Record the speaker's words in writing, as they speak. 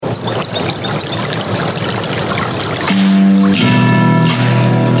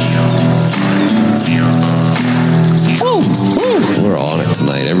We're on it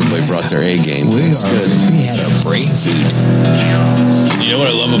tonight. Everybody brought their A game. That's good. We had our brain food. You know what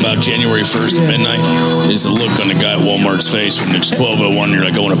I love about January 1st at midnight? Is the look on the guy at Walmart's face when it's 12:01 and you're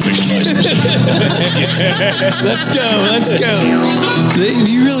like, I want a fishing license. Let's go. Do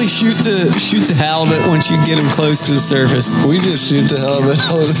you really shoot the halibut once you get him close to the surface? We just shoot the halibut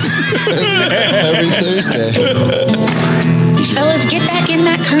every Thursday. Fellas, get back in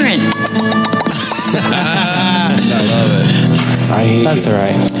that current. I love it. That's all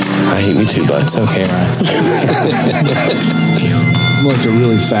right. I hate me too, bud. It's okay, Ryan. I'm like a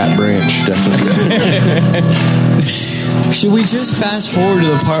really fat branch, definitely. Should we just fast forward to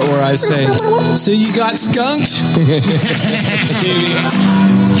the part where I say, so you got skunked?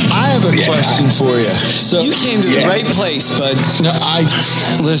 I have a question for you. So You came to the right place, bud. no,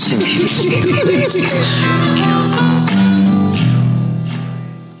 listen.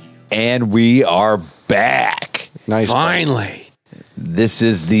 And we are back. Nice. Finally. This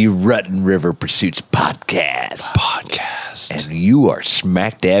is the Rutten River Pursuits podcast. And you are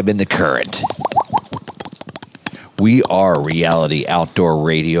smack dab in the current. We are reality outdoor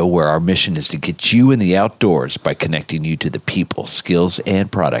radio where our mission is to get you in the outdoors by connecting you to the people, skills,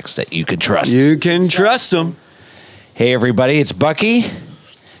 and products that you can trust. You can trust them. Hey, everybody, it's Bucky.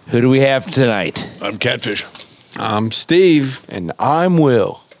 Who do we have tonight? I'm Catfish. I'm Steve. And I'm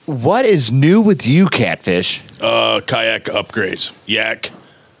Will. What is new with you, Catfish? Kayak upgrades. Yak.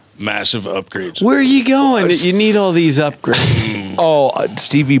 Massive upgrades. Where are you going that you need all these upgrades?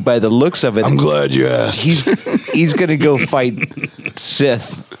 Stevie, by the looks of it, I'm glad you asked. he's going to go fight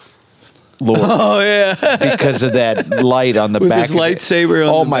Sith Lord. Oh, yeah. Because of that light on the With back his of it. lightsaber on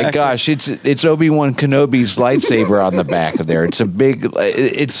Oh the my back. gosh, it's Obi-Wan Kenobi's lightsaber on the back of there. It's a big,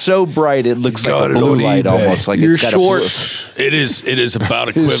 it's so bright it looks like a blue light almost, like Your it's got shorts. It is about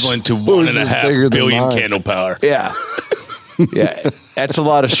equivalent to Yours is 1.5 bigger than billion mine. candle power. Yeah. Yeah, that's a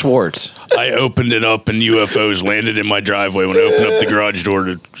lot of Schwartz. I opened it up and UFOs landed in my driveway when I opened up the garage door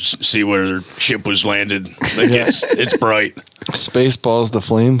to see where their ship was landed. Like it's bright. Spaceballs the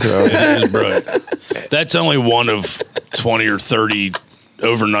flamethrower. It is bright. That's only one of 20 or 30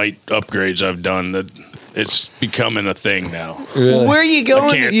 overnight upgrades I've done. That it's becoming a thing now. Really? Where are you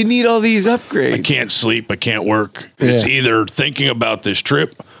going that you need all these upgrades? I can't sleep. I can't work. It's either thinking about this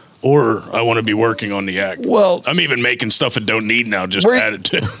trip or I want to be working on the yak. Well, I'm even making stuff I don't need now, just add it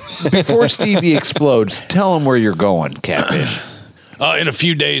to. Before Stevie explodes, tell him where you're going, Catfish. In a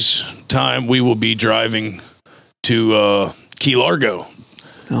few days' time, we will be driving to Key Largo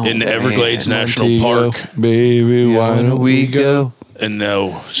in the Everglades National Montego, Park. Baby, why don't we go? And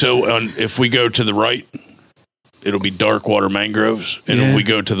if we go to the right, it'll be dark water mangroves. And if we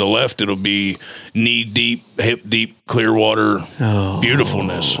go to the left, it'll be knee-deep, hip-deep, clear water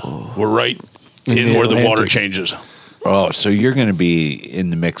beautifulness. We're right in where the water changes. Oh, so you're going to be in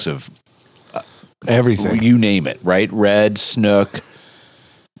the mix of Everything. you name it, right? Red, snook.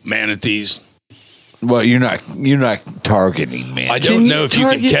 Manatees. Well, you're not targeting, man. I don't know if you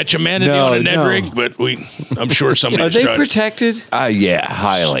can catch a manatee on a Ned rig, but I'm sure somebody's Are they tried. protected? Yeah,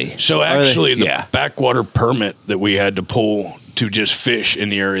 highly. So actually, the Yeah. backwater permit that we had to pull to just fish in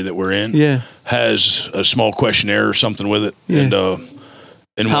the area that we're in has a small questionnaire or something with it. Yeah.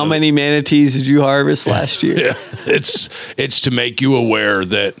 And How many manatees did you harvest last year? Yeah, it's to make you aware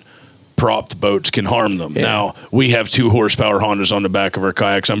that propped boats can harm them. Yeah. Now, we have 2 horsepower Hondas on the back of our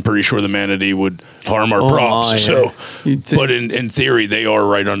kayaks. I'm pretty sure the manatee would harm our props. yeah. So, You'd think- but in theory, they are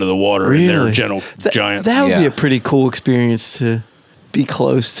right under the water and they're a gentle giant. That would be Yeah. a pretty cool experience to be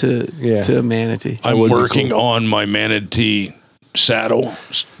close to a manatee. I'm working on my manatee saddle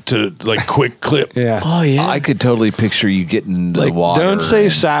to like quick clip. Yeah. Oh, yeah. I could totally picture you getting into the Like, water. don't say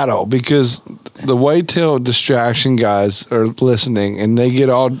and- saddle because the whitetail distraction guys are listening and they get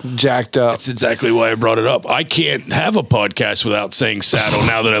all jacked up. That's exactly why I brought it up. I can't have a podcast without saying saddle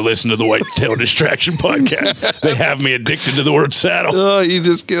now that I listen to the Whitetail Distraction podcast. They have me addicted to the word saddle. Oh, you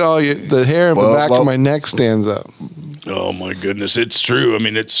just get all the hair on the back of my neck stands up. Oh, my goodness. It's true. I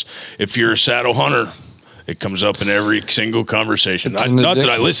mean, if you're a saddle hunter, it comes up in every single conversation. Not that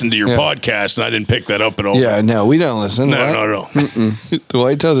I listened to your podcast and I didn't pick that up at all. Yeah, no, we don't listen. No. The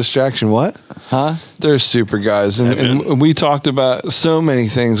whitetail distraction, what? Huh? They're super guys, and we talked about so many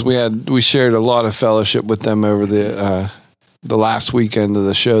things. We shared a lot of fellowship with them over the last weekend of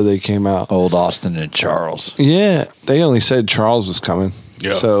the show. They came out. Old Austin and Charles. Yeah, they only said Charles was coming.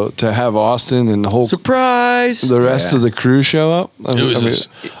 Yeah. So to have Austin and the whole Surprise! the rest of the crew show up,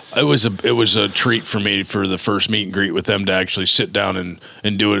 It was a treat for me for the first meet and greet with them to actually sit down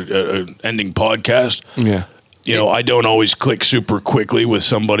and do a ending podcast. Yeah. I don't always click super quickly with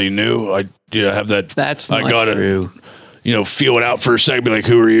somebody new. I have that. That's I not gotta, true. Feel it out for a second. Be like,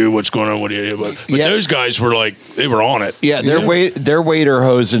 who are you? What's going on? What do you do? But those guys were like, they were on it. Yeah, their waiter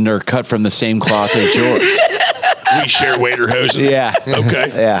hosen are cut from the same cloth as yours. We share waiter hosen. Yeah.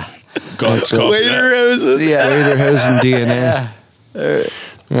 Okay. Yeah. Waiter hosen. Yeah. Waiter Hosen DNA.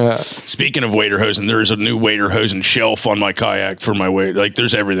 Speaking of waiter hosen, there's a new waiter hosen shelf on my kayak for my weight. Like,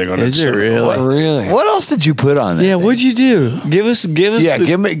 there's everything on it. Is it really? Really? What else did you put on it? Yeah, what'd you do? Give us. Yeah,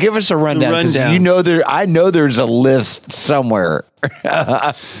 give us a rundown. 'Cause I know there's a list somewhere.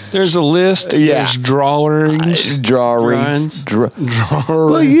 There's a list. Yeah. There's drawings. Drawings. Drawings.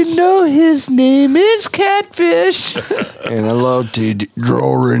 Well, his name is Catfish. And I love to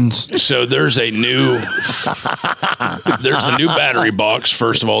drawings. So there's a new battery box.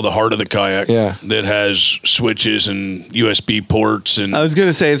 First of all, the heart of the kayak. Yeah. That has switches and USB ports and. I was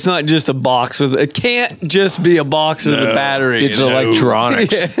gonna say it's not just a box with. It can't just be a box with a battery. It's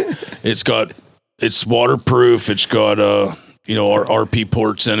electronics. It's waterproof. It's got our RP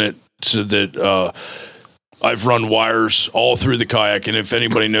ports in it, so that I've run wires all through the kayak. And if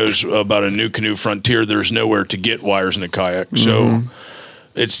anybody knows about a new canoe Frontier, there's nowhere to get wires in a kayak, so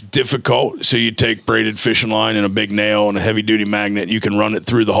it's difficult. So you take braided fishing line and a big nail and a heavy duty magnet. You can run it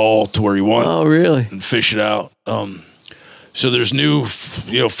through the hull to where you want. Oh, really? And fish it out. So there's new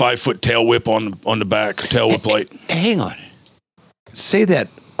 5-foot tail whip on the back, tail whip light. Hang on. Say that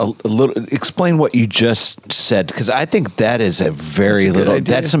a little. Explain what you just said, because I think that is a very little.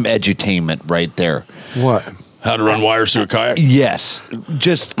 That's some edutainment right there. What? How to run wires through a kayak? Yes.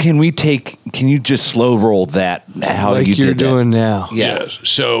 Just can you just slow roll that? How like you you're did that? doing now. Yeah. Yes.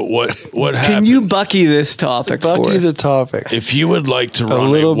 So what happened? Can you Bucky this topic? Bucky for us? the topic. If you would like to A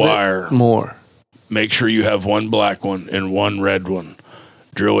run little a wire, bit more. make sure you have one black one and one red one.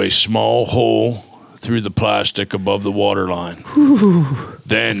 Drill a small hole through the plastic above the water line.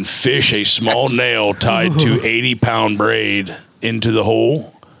 Then fish a small nail tied to 80-pound braid into the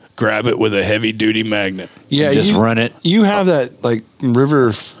hole. Grab it with a heavy-duty magnet. Yeah, Just run it. You have that like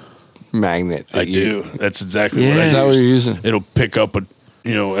river magnet. I do. That's exactly what I Yeah. use. Is that what you're using? It'll pick up a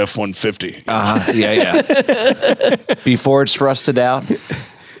F-150. Yeah. Before it's rusted out.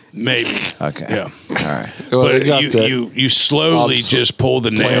 Maybe. Okay. Yeah. All right. Well, they But got that you slowly obs- just pull the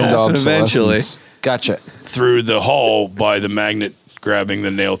planned nail Eventually. obsolescence. Gotcha. through the hull by the magnet grabbing the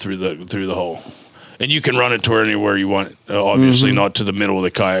nail through the hole, and you can run it to anywhere you want. Obviously, not to the middle of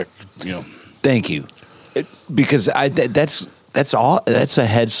the kayak. Thank you. Because that's all. That's a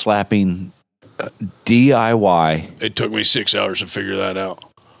head slapping DIY. It took me 6 hours to figure that out.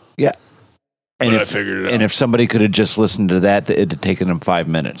 Yeah. But I figured it out. And if somebody could have just listened to that, it'd have taken them 5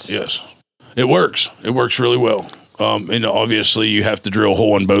 minutes. Yes, it works. It works really well. And obviously, you have to drill a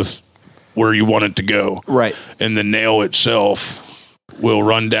hole in both where you want it to go. Right. And the nail itself will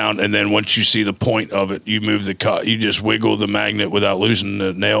run down, and then once you see the point of it, you move you just wiggle the magnet without losing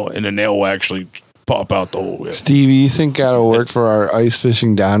the nail, and the nail will actually pop out the hole. Yeah. Stevie, you think that'll work for our ice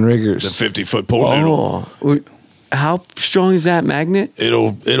fishing downriggers? The 50-foot pull noodle. Oh, how strong is that magnet?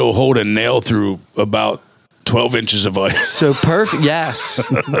 It'll hold a nail through about 12 inches of ice. So perfect. Yes,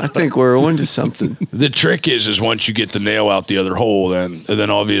 I think we're onto something. The trick is once you get the nail out the other hole, and then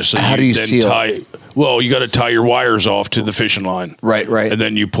obviously How do you then seal tie. Well, you got to tie your wires off to the fishing line, Right. and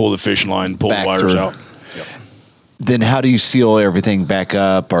then you pull the fishing line, pull Back the wires through. out. Then how do you seal everything back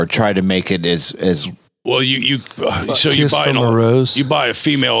up, or try to make it as Well, you Kiss buy from a rose. you buy a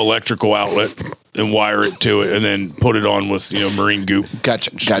female electrical outlet and wire it to it, and then put it on with marine goop.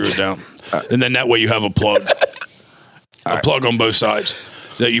 Gotcha, Screw gotcha. it down, and then that way you have a plug, plug on both sides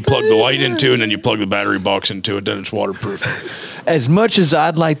that you plug the light into, and then you plug the battery box into it. Then it's waterproof. as much as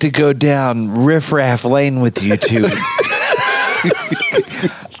I'd like to go down riffraff lane with you two,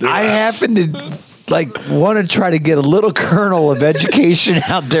 I happen to want to try to get a little kernel of education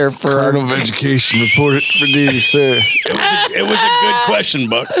out there for Kernel of Education report for duty, sir. It was a good question,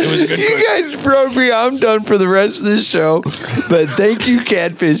 Buck. It was a good You question. guys broke me. I'm done for the rest of this show. But thank you,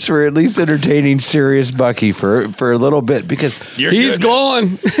 Catfish, for at least entertaining Serious Bucky for a little bit, because He's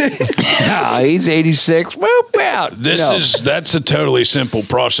gone. he's 86. Whoop out. That's a totally simple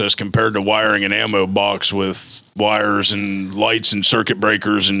process compared to wiring an ammo box with wires and lights and circuit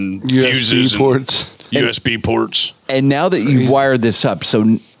breakers and fuses USB ports. and USB ports. And now that you've wired this up, so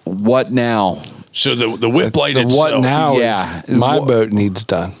what now? So the whip light The itself. what now Yeah. is my boat needs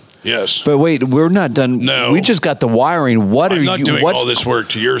done. Yes. But wait, we're not done. No. We just got the wiring. What I'm are not you? doing What's all this work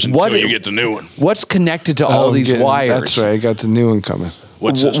to yours until what- you get the new one. What's connected to all these wires? That's right. I got the new one coming.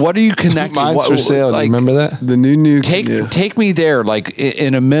 What's this? What are you connecting? Mine's for sale. Do you remember that? The new Take me there, like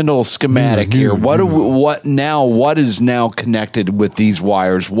in a mental schematic here. What is now connected with these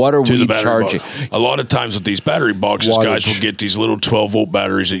wires? What are To we the battery charging? box. A lot of times with these battery boxes, guys will get these little 12-volt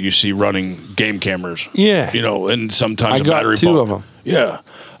batteries that you see running game cameras. Yeah. And sometimes I got battery 2 box. of them. Yeah.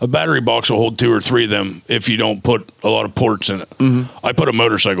 A battery box will hold 2 or 3 of them if you don't put a lot of ports in it. Mm-hmm. I put a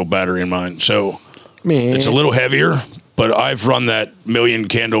motorcycle battery in mine, so Man. it's a little heavier, but I've run that million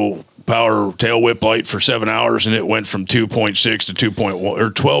candle power tail whip light for 7 hours, and it went from 2.6 to 2.1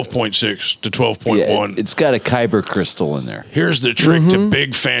 or 12.6 to 12.1. It's got a Kyber crystal in there. Here's the trick to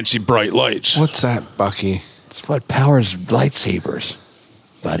big, fancy, bright lights. What's that, Bucky? It's what powers lightsabers,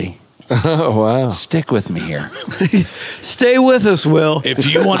 buddy. Oh, wow. Stick with me here. Stay with us, Will. If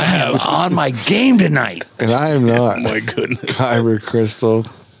you want to I'm have, on my game tonight. And I am not. my goodness, Kyber Crystal.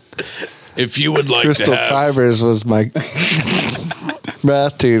 if you would like Crystal to have, Kybers was my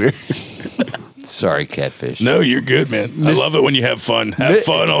math tutor. Sorry, Catfish. no, you're good, man. I love it when you have fun. Have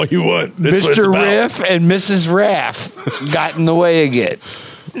fun all you want. That's what it's Mr. about. Riff and Mrs. Raff got in the way again.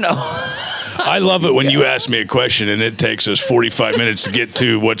 No. I love it when you ask me a question and it takes us 45 minutes to get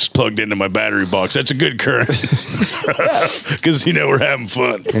to what's plugged into my battery box. That's a good current because we're having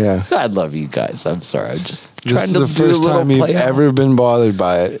fun. Yeah. I love you guys. I'm sorry. I'm just This trying is to the do a first little time you've play out. ever been bothered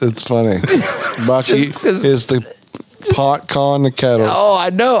by it. It's funny. Bucky Just 'cause- is the pot calling the kettle. Oh,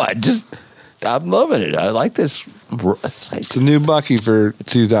 I know. I'm loving it. I like this. It's a new Bucky for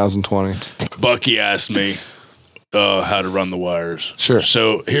 2020. Bucky asked me how to run the wires. Sure.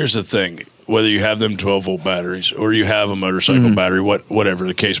 So here's the thing. Whether you have them 12-volt batteries or you have a motorcycle battery, whatever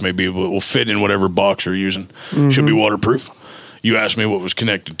the case may be, it will fit in whatever box you're using. Should be waterproof. You asked me what was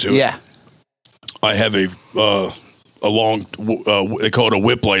connected to it. Yeah. I have a long, they call it a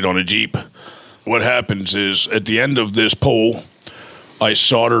whip light on a Jeep. What happens is at the end of this pole, I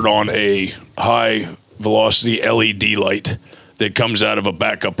soldered on a high velocity LED light that comes out of a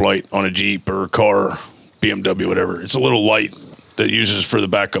backup light on a Jeep or a car, BMW, whatever. It's a little light that uses for the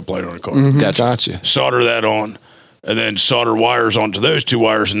backup light on a car. Gotcha. Solder that on, and then solder wires onto those 2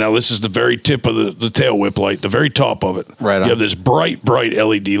 wires. And now this is the very tip of the tail whip light, the very top of it. Right on. You have this bright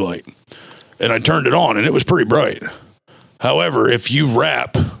LED light. And I turned it on, and it was pretty bright. However, if you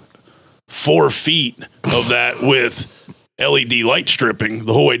wrap 4 feet of that with LED light stripping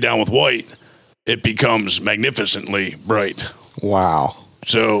the whole way down with white, it becomes magnificently bright. Wow.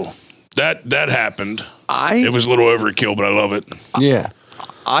 So that happened. It was a little overkill, but I love it. Yeah.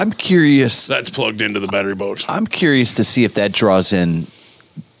 I'm curious. That's plugged into the battery box. I'm curious to see if that draws in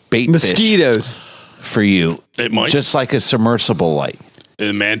bait Mosquitoes. fish for you. It might. Just like a submersible light.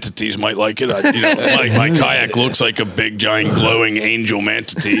 The manatees might like it. My kayak looks like a big, giant, glowing angel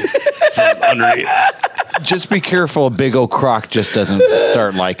manatee from underneath. Just be careful a big old croc just doesn't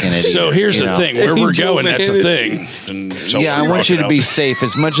start liking it. So either, here's the thing. Where we're Angel going, that's a manatee. thing. And so Yeah, I we'll want you rock to it be out. safe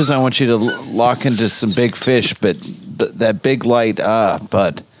as much as I want you to lock into some big fish, but that big light,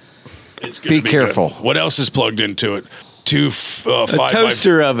 bud. It's gonna be careful. good. What else is plugged into it? 2 A 5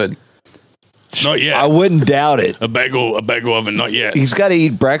 toaster oven. Not yet. I wouldn't doubt it. A bagel oven. Not yet. He's got to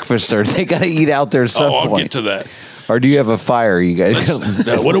eat breakfast, or they got to eat out there at some I'll point. get to that. Or do you have a fire? You guys?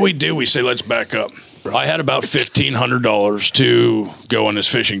 What do? We say let's back up. I had about $1,500 to go on this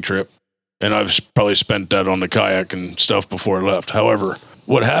fishing trip, and I've probably spent that on the kayak and stuff before I left. However,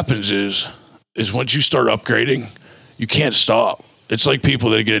 what happens is once you start upgrading, you can't stop. It's like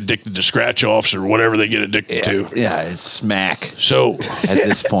people that get addicted to scratch offs or whatever they get addicted to. Yeah, it's smack So at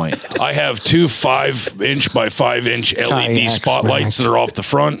this point. I have 2 5-inch by 5-inch LED Kayak spotlights smack. that are off the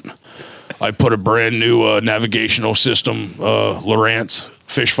front. I put a brand new navigational system, Lowrance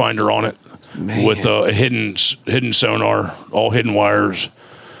fish finder on it with a hidden sonar, all hidden wires.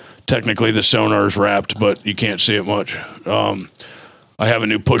 Technically, the sonar is wrapped, but you can't see it much. I have a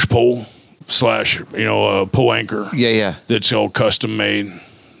new push pole / pull anchor. Yeah. That's all custom made.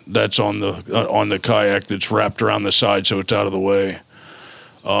 That's on the kayak. That's wrapped around the side, so it's out of the way.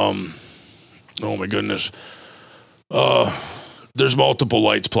 Oh my goodness. There's multiple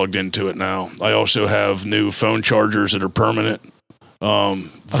lights plugged into it now. I also have new phone chargers that are permanent. A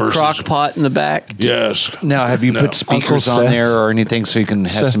crock pot in the back. Yes. Now, have you put speakers Uncle on Seth. there or anything so you can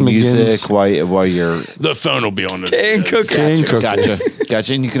have Seth some music McGinnis. while you're? The phone will be on the And cooker. Cane cooker.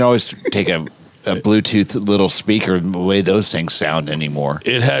 Gotcha. And you can always take a Bluetooth little speaker. The way those things sound anymore.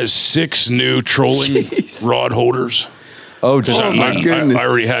 It has 6 new trolling rod holders. Oh, my goodness. I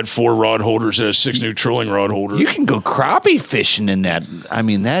already had 4 rod holders. It has 6 new trolling rod holders. you can go crappie fishing in that. I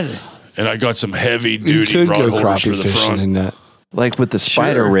mean that, And I got some heavy You duty could rod go holders for crappie the fishing front. in that. like with the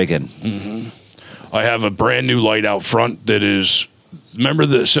spider Sure. rigging. I have a brand new light out front that is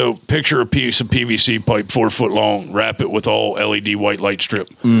So picture a piece of PVC pipe 4 foot long, wrap it with all LED white light strip.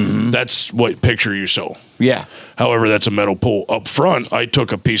 That's what picture you saw. Yeah. However, that's a metal pole. Up front, I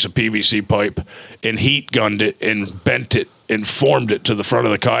took a piece of PVC pipe and heat gunned it and bent it and formed it to the front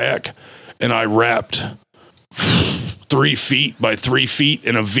of the kayak. And I wrapped 3 feet by 3 feet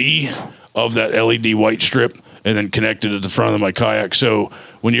in a V of that LED white strip and then connected it to the front of my kayak. So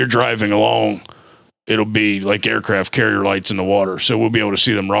when you're driving along, it'll be like aircraft carrier lights in the water. So we'll be able to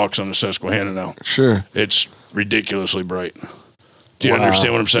see them rocks on the Susquehanna now. Sure. It's ridiculously bright. Do you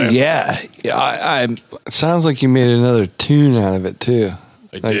understand what I'm saying? Yeah. It sounds like you made another tune out of it, too.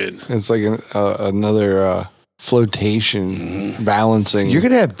 I did. It's like another flotation balancing. You're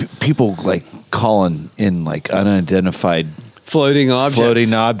going to have people like calling in like unidentified floating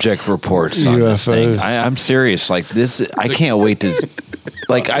object reports on this thing. I'm serious. Like this, I can't wait to.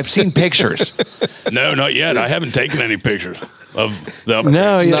 Like I've seen pictures. No, not yet. I haven't taken any pictures of the.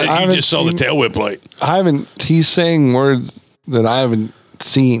 No, yeah, you just saw the tail whip light. I haven't. He's saying words that I haven't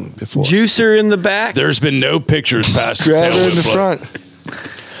seen before. Juicer in the back. There's been no pictures past the Grabber tail in whip the light.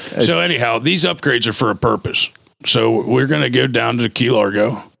 front. So anyhow, these upgrades are for a purpose. So we're going to go down to Key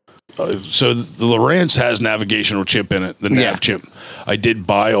Largo. So the Lowrance has navigational chip in it, the nav chip. I did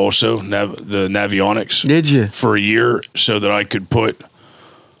buy also the Navionics. Did you? For a year so that I could put.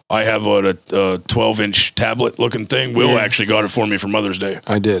 I have a 12-inch tablet looking thing. Will actually got it for me for Mother's Day.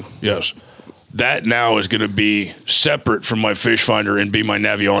 I did. Yes. That now is going to be separate from my fish finder and be my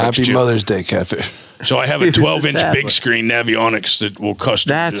Navionics Happy chip. Mother's Day, Catfish. So I have a 12-inch big screen Navionics that will custom.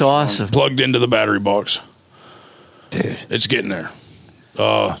 That's awesome. Plugged into the battery box. Dude. It's getting there.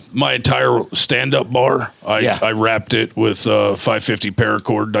 My entire stand-up bar, I wrapped it with 550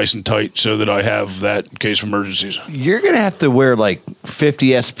 paracord nice and tight so that I have that in case of emergencies. You're going to have to wear like 50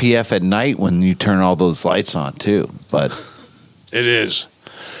 SPF at night when you turn all those lights on too. But it is.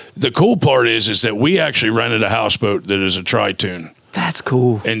 The cool part is that we actually rented a houseboat that is a tri-tune. That's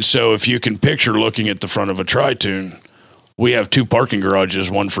cool. And so if you can picture looking at the front of a tri-tune, we have 2 parking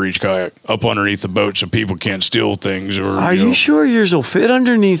garages, one for each kayak, up underneath the boat so people can't steal things. Or Are you sure yours will fit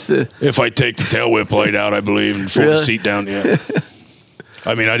underneath the... If I take the tail whip light out, I believe, and fold the seat down, yeah.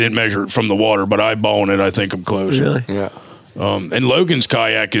 I mean, I didn't measure it from the water, but eyeballing it, I think I'm close. Really? Yeah. And Logan's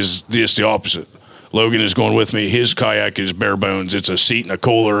kayak is just the opposite. Logan is going with me. His kayak is bare bones. It's a seat and a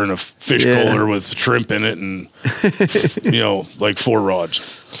cooler and a fish cooler with shrimp in it and, like 4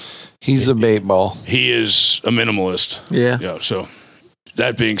 rods. He's a bait ball. He is a minimalist. Yeah. Yeah. So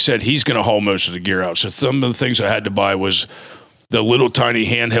that being said, he's going to haul most of the gear out. So some of the things I had to buy was the little tiny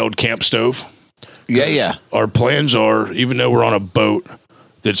handheld camp stove. yeah. Our plans are, even though we're on a boat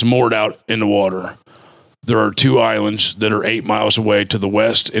that's moored out in the water, there are 2 islands that are 8 miles away to the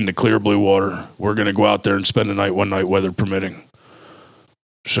west in the clear blue water. We're going to go out there and spend the night, one night, weather permitting.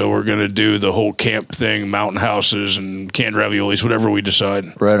 So we're going to do the whole camp thing, mountain houses and canned raviolis, whatever we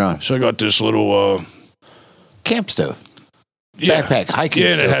decide. Right on. So I got this little... camp stove. Backpack, hiking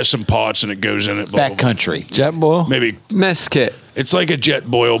Yeah, stove. and it has some pots and it goes in it. Backcountry. Jet boil? Maybe. Mess kit. It's like a jet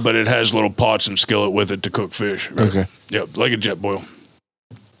boil, but it has little pots and skillet with it to cook fish. Right? Okay. Yep, like a jet boil.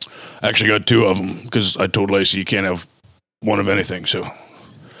 I actually got 2 of them because I told Lacey you can't have one of anything. So,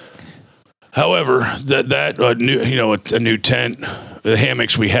 however, a new tent, the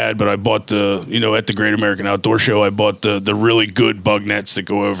hammocks we had, but I bought at the Great American Outdoor Show, I bought the really good bug nets that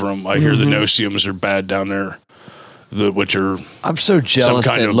go over them. I hear the no-see-ums are bad down there, which are I'm so jealous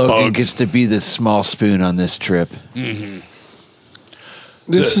some kind that of Logan bug. gets to be this small spoon on this trip. Mm-hmm.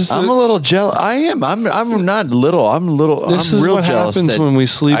 I'm a little jealous. I am. I'm not little. I'm little. This I'm is real what jealous happens that when we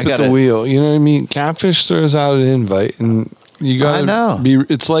sleep I at gotta- the wheel. You know what I mean? Catfish throws out an invite, and you got I know. to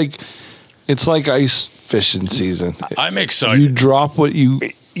be. It's like ice fishing season. I'm excited. You drop what you.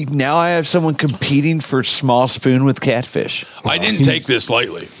 Now I have someone competing for small spoon with Catfish. I didn't take this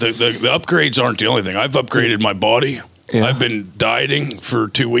lightly. The upgrades aren't the only thing. I've upgraded my body. Yeah. I've been dieting for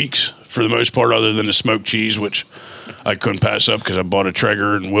 2 weeks for the most part, other than the smoked cheese, which I couldn't pass up because I bought a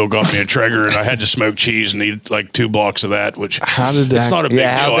Traeger and Will got me a Traeger and I had to smoke cheese and eat like 2 blocks of that, which How did that? it's not a big deal.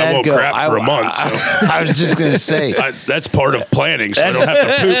 I won't crap for a month. So. I was just going to say That's part of planning, so I don't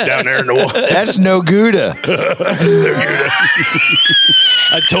have to poop down there in the water. that's no Gouda.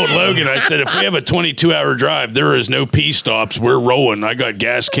 I told Logan, I said, if we have a 22-hour drive, there is no pee stops. We're rolling. I got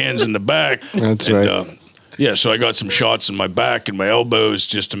gas cans in the back. That's And, right. so I got some shots in my back and my elbows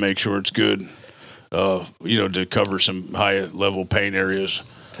just to make sure it's good, to cover some high-level pain areas.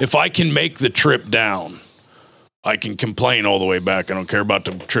 If I can make the trip down, I can complain all the way back. I don't care about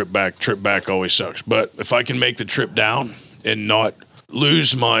the trip back. Trip back always sucks. But if I can make the trip down and not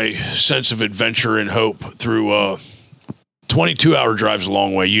lose my sense of adventure and hope through 22-hour drive's a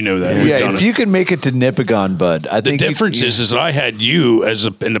long way. You know that. We've done if it. you can make it to Nipigon, bud. I think The difference is that I had you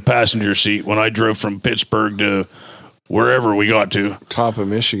in the passenger seat when I drove from Pittsburgh to wherever we got to. Top of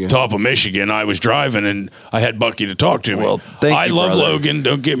Michigan. I was driving, and I had Bucky to talk to me. Well, thank you, love brother. Logan.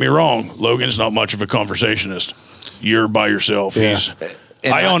 Don't get me wrong. Logan's not much of a conversationist. You're by yourself. Yeah.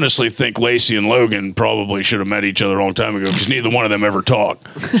 I honestly think Lacey and Logan probably should have met each other a long time ago because neither one of them ever talk.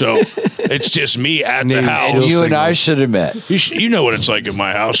 So it's just me at the house. You and I should have met. You know what it's like at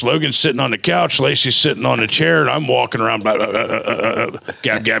my house. Logan's sitting on the couch, Lacey's sitting on the chair, and I'm walking around.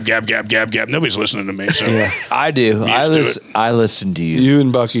 Gab, gab, gab, gab, gab, gab. Nobody's listening to me. So I do. I listen to you. You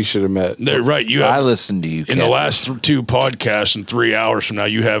and Bucky should have met. they're right. I listen to you. In the last 2 podcasts in 3 hours from now,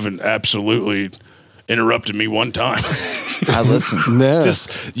 you haven't absolutely interrupted me one time. I listen. No.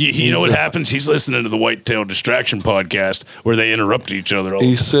 Just you know what happens? He's listening to the Whitetail Distraction podcast where they interrupt each other.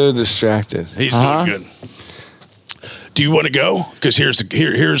 He's so distracted. He's doing good. Do you want to go? Because here's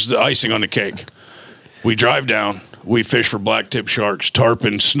the icing on the cake. We drive down. We fish for blacktip sharks,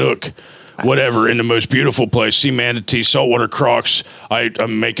 tarpon, snook, whatever, in the most beautiful place. Sea manatee, saltwater crocs.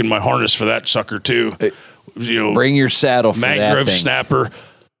 I'm making my harness for that sucker too. Bring your saddle for mangrove that thing. snapper.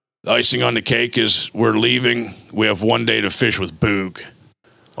 The icing on the cake is we're leaving. We have 1 day to fish with Boog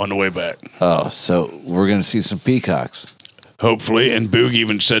on the way back. Oh, so we're going to see some peacocks. Hopefully. And Boog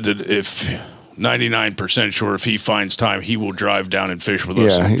even said that if 99% sure if he finds time, he will drive down and fish with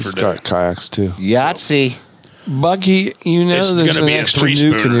us. Yeah, he's for dinner. got kayaks too. Yahtzee. Bucky, It's there's gonna an be a extra new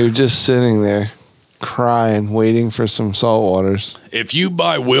three-spooner. canoe just sitting there, crying, waiting for some saltwaters. If you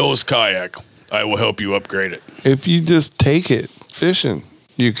buy Will's kayak, I will help you upgrade it. If you just take it fishing,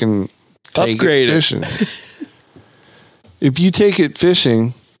 you can take Upgrade it it. fishing. If you take it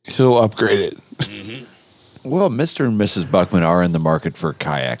fishing, he'll upgrade it. Well, Mr. and Mrs. Buckman are in the market for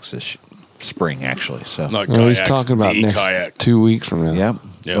kayaks this spring, actually. So, Not Well, he's kayaks, talking about the next kayak. 2 weeks from now. yeah.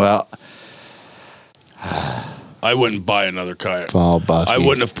 Yeah. Well, I wouldn't buy another kayak. Oh, Bucky. I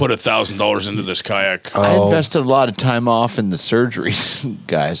wouldn't have put $1,000 into this kayak. I invested a lot of time off in the surgeries,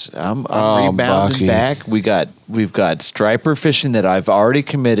 guys. I'm rebounding Bucky. back. We've got striper fishing that I've already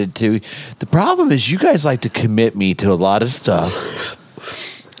committed to. The problem is you guys like to commit me to a lot of stuff.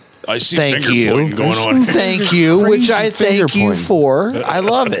 I see Thank finger you. pointing going on. Thank you, which Crazy I finger thank you pointing. for. I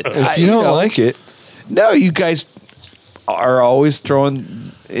love it. If you don't like it, No, you guys are always throwing,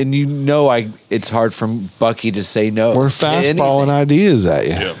 and it's hard for Bucky to say no. we're to anything. fastballing ideas at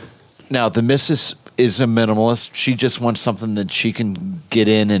you. Yeah. Now, the missus is a minimalist. She just wants something that she can get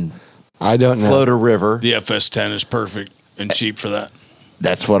in and I don't float know. a river. The FS10 is perfect and cheap for that.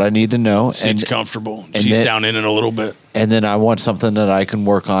 That's what I need to know. Seat's comfortable. and She's then- down in it a little bit. And then I want something that I can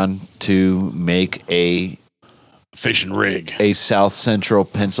work on to make a Fishing rig. South Central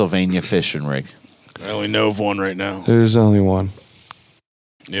Pennsylvania fishing rig. I only know of one right now. There's only one.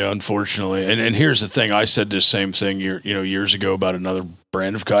 Yeah, unfortunately. And here's the thing. I said this same thing years ago about another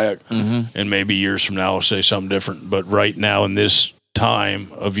brand of kayak. And maybe years from now I'll say something different. But right now in this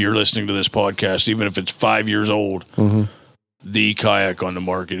time of you're listening to this podcast, even if it's 5 years old, the kayak on the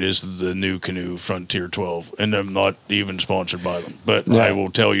market is the new Canoe Frontier 12. And I'm not even sponsored by them. But Yeah. I will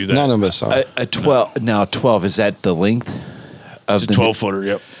tell you that. None of us are. A 12. Now, 12, is that the length of It's a 12-footer,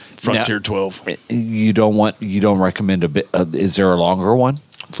 yep. Frontier 12. You don't recommend a bit. Is there a longer one?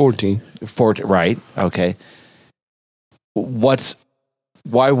 14. Right. Okay.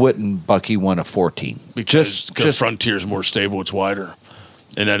 Why wouldn't Bucky want a 14? Because Frontier's more stable, it's wider.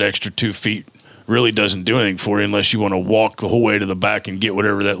 And that extra 2 feet really doesn't do anything for you unless you want to walk the whole way to the back and get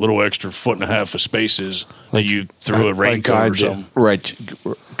whatever that little extra 1.5 foot of space is that you threw a raincoat I or did. something. Right.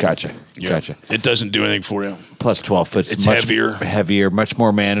 Gotcha. Yeah. Gotcha. It doesn't do anything for you. Plus 12 foot. It's much heavier. much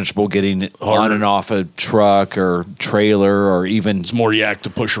more manageable getting it on Harder. and off a truck or trailer or even It's more yak to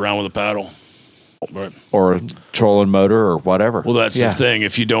push around with a paddle. Right. or a trolling motor or whatever. Well, that's the thing.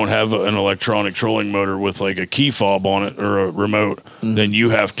 If you don't have an electronic trolling motor with like a key fob on it or a remote, then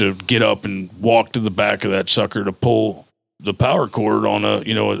you have to get up and walk to the back of that sucker to pull the power cord on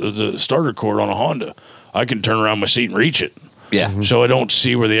the starter cord on a Honda. I can turn around my seat and reach it. Yeah. So I don't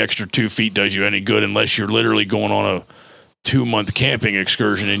see where the extra 2 feet does you any good unless you're literally going on a 2-month camping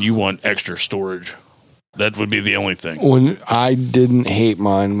excursion and you want extra storage. That would be the only thing. When I didn't hate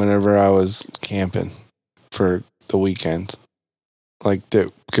mine whenever I was camping for the weekends, like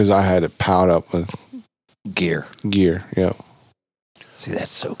that, because I had it piled up with Gear. gear. Yeah, See,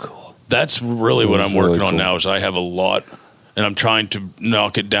 that's so cool. That's really what That's I'm working really on cool. now is I have a lot, and I'm trying to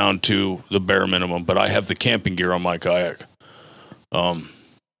knock it down to the bare minimum, but I have the camping gear on my kayak. And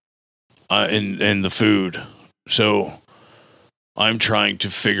the food. So I'm trying to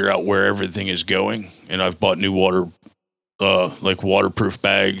figure out where everything is going, and I've bought new water like waterproof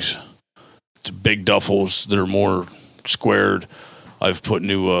bags, to big duffels that are more squared. I've put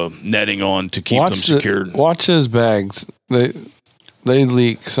new netting on to keep them secured. Watch those bags. They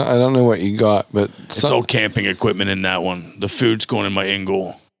leak. So I don't know what you got, but it's all camping equipment in that one. The food's going in my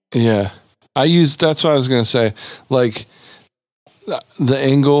Ingle. Yeah. That's what I was going to say. Like the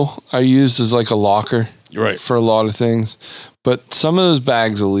Ingle I used as like a locker for a lot of things. But some of those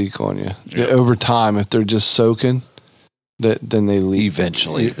bags will leak on you. Yeah. Over time, if they're just soaking, then they leak.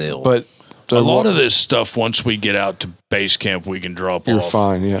 Eventually they'll. But a lot of this stuff, once we get out to base camp, we can drop off. You're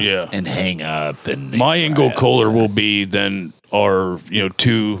fine, yeah. Yeah. And hang up. And my Ingle cooler will be then our,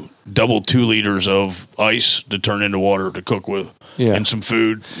 2 liters of ice to turn into water to cook with. Yeah. And some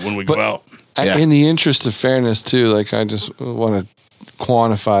food when we go out. Yeah. In the interest of fairness, too, like I just want to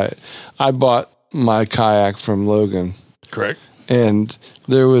quantify it. I bought my kayak from Logan. Correct. And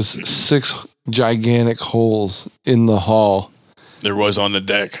there was 6 gigantic holes in the hull. There was on the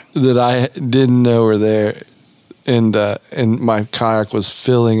deck. That I didn't know were there. And my kayak was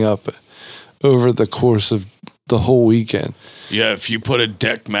filling up over the course of the whole weekend. Yeah, if you put a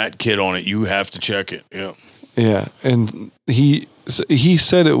deck mat kit on it, you have to check it. Yeah. Yeah, and he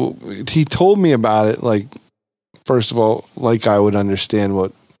said it. He told me about it. Like, first of all, like I would understand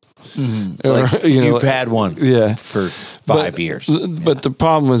what. Mm-hmm. Like, you've had one, for 5 years. But the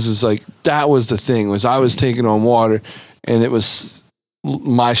problem is like that was the thing was I was taking on water, and it was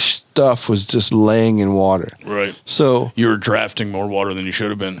my stuff was just laying in water. Right. So you were drafting more water than you should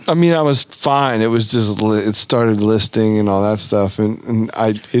have been. I mean, I was fine. It was just it started listing and all that stuff, and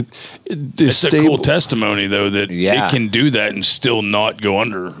it's a cool testimony though that it can do that and still not go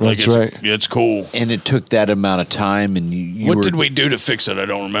under. That's right. Yeah, it's cool. And it took that amount of time. And what did we do to fix it? I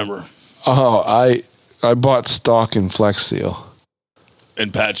don't remember. Oh, I bought stock in Flex Seal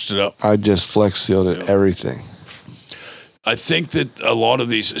and patched it up. I just Flex Sealed it, everything. I think that a lot of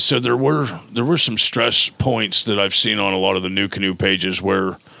these, so there were some stress points that I've seen on a lot of the new canoe pages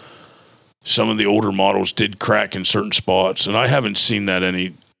where some of the older models did crack in certain spots, and I haven't seen that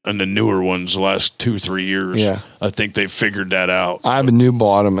any in the newer ones the last 2-3 years. Yeah, I think they figured that out. I have a new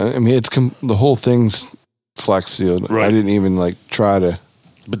bottom. I mean, it's the whole thing's Flex Sealed. Right. I didn't even try to.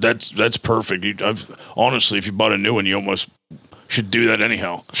 But that's perfect. Honestly, if you bought a new one, you almost should do that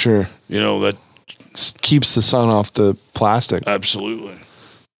anyhow. Sure. That keeps the sun off the plastic. Absolutely.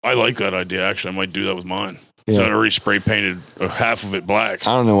 I like that idea. Actually, I might do that with mine. Yeah. So I already spray painted half of it black.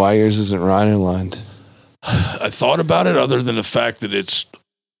 I don't know why yours isn't rhino lined. I thought about it other than the fact that it's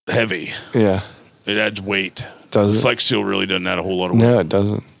heavy. Yeah. It adds weight. Does it? Flex Seal really doesn't add a whole lot of weight. No, it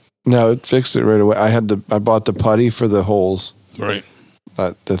doesn't. No, it fixed it right away. I bought the putty for the holes. Right.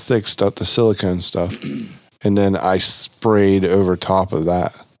 The thick stuff, the silicone stuff. And then I sprayed over top of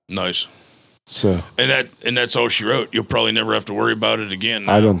that. Nice. So and that's all she wrote. You'll probably never have to worry about it again.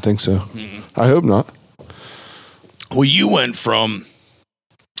 I don't think so. I hope not. Well, you went from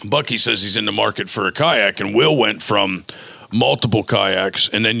Bucky says he's in the market for a kayak, and Will went from multiple kayaks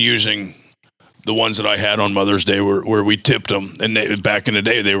and then using the ones that I had on Mother's Day where we tipped them, and back in the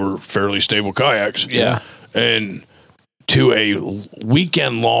day they were fairly stable kayaks. Yeah, and to a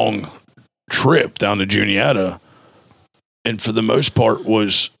weekend long trip down to Juniata, and for the most part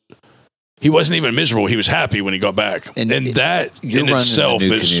he wasn't even miserable. He was happy when he got back, and that in itself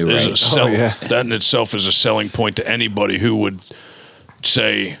is a that in itself is a selling point to anybody who would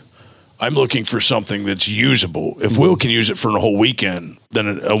say, "I'm looking for something that's usable." If Will can use it for a whole weekend,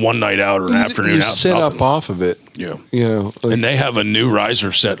 then a one night out or an afternoon out, sit up off of it. Yeah, and they have a new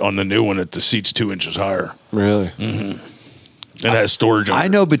riser set on the new one that the seat's 2 inches higher. Really? Mm-hmm. It has storage. I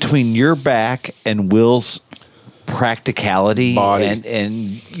know between your back and Will's practicality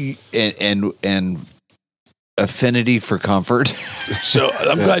and affinity for comfort. So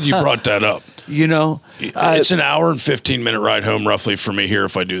I'm glad you brought that up. It's an hour and 15-minute ride home roughly for me here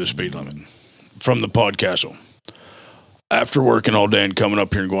if I do the speed limit from the Podcastle. After working all day and coming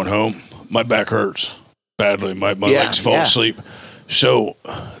up here and going home, my back hurts badly. My legs fall asleep. So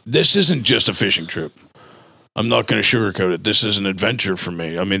this isn't just a fishing trip. I'm not going to sugarcoat it. This is an adventure for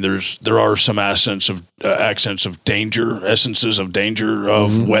me. I mean, there are some accents of danger, essences of danger,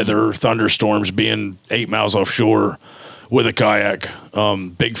 of weather, thunderstorms, being 8 miles offshore with a kayak,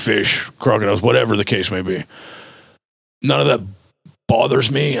 big fish, crocodiles, whatever the case may be. None of that bothers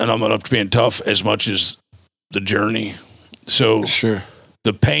me, and I'm not being tough as much as the journey. So sure,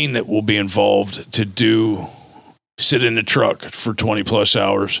 the pain that will be involved to sit in the truck for 20 plus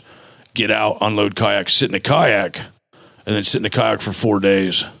hours, get out, unload kayak, sit in a kayak, and then sit in a kayak for 4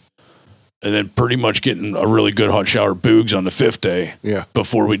 days, and then pretty much getting a really good hot shower boogs on the 5th day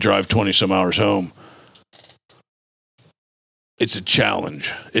before we drive 20 some hours home. it's a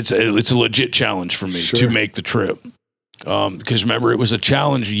challenge. It's a legit challenge for me to make the trip. Because remember, it was a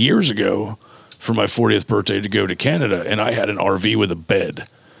challenge years ago for my 40th birthday to go to Canada, and I had an RV with a bed.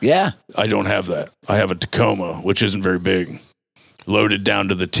 Yeah. I don't have that. I have a Tacoma, which isn't very big, loaded down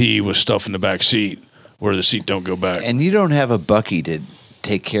to the T with stuff in the back seat where the seat don't go back. And you don't have a Bucky to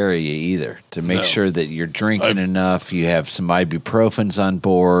take care of you either, to make sure that you're drinking enough. You have some ibuprofens on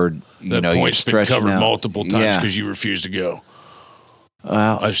board. That point's been covered multiple times because you refuse to go.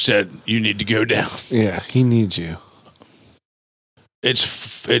 Well, I've said you need to go down. Yeah, he needs you.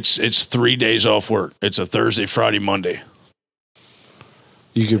 It's 3 days off work. It's a Thursday, Friday, Monday.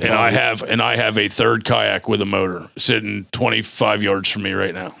 You could, and I have a third kayak with a motor sitting 25 yards from me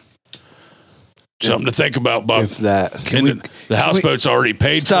right now. Something to think about, Buck. If that. The houseboat's already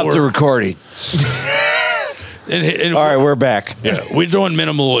paid stop for. the recording. And all right, we're back. Yeah, we're doing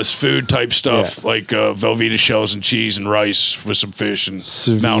minimalist food type stuff like Velveeta shells and cheese and rice with some fish and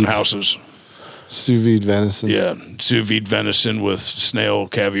mountain houses. Sous vide venison. Yeah, sous vide venison with snail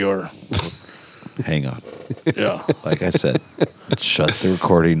caviar. Hang on. Yeah. Like I said, shut the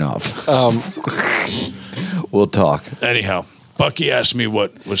recording off. We'll talk. Anyhow, Bucky asked me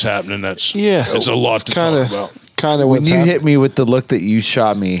what was happening. It's a lot to talk about. Kind of when you hit me with the look that you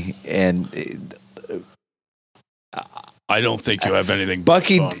shot me, and I don't think you have anything.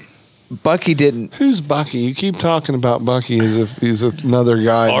 Bucky didn't. Who's Bucky? You keep talking about Bucky as if he's another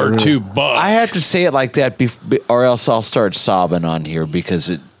guy. R2 Buck. I have to say it like that, or else I'll start sobbing on here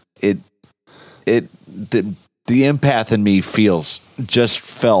because the empath in me felt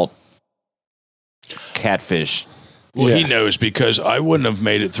Catfish. Well, he knows because I wouldn't have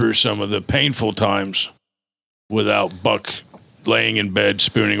made it through some of the painful times without Buck laying in bed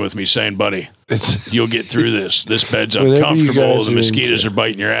spooning with me saying, buddy, you'll get through this. This bed's uncomfortable. The mosquitoes are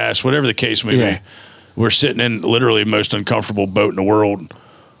biting your ass. Whatever the case may be. We're sitting in literally the most uncomfortable boat in the world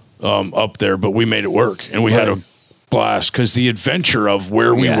up there, but we made it work. And we had a blast because the adventure of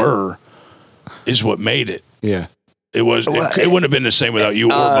where we were is what made it. Yeah. It wouldn't have been the same without you or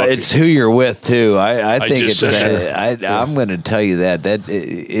Bucky. It's who you're with too. I think it's. I'm going to tell you that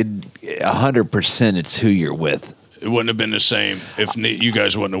 100%. It's who you're with. It wouldn't have been the same if you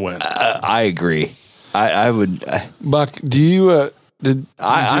guys wouldn't have went. I agree. I would. Buck, do you did you do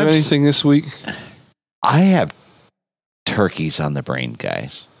anything this week? I have turkeys on the brain,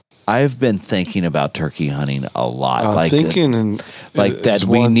 guys. I've been thinking about turkey hunting a lot. We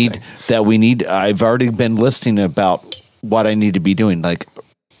need. I've already been listening about what I need to be doing.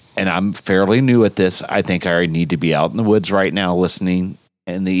 And I'm fairly new at this. I think I already need to be out in the woods right now, listening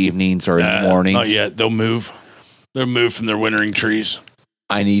in the evenings or in the mornings. Not yet. They'll move. They'll move from their wintering trees.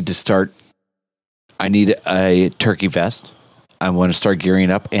 I need to start. I need a turkey vest. I want to start gearing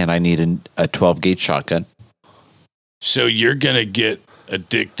up, and I need a 12-gauge shotgun. So you're gonna get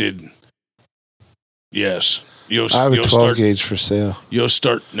addicted. Yes. I have a 12-gauge for sale. You'll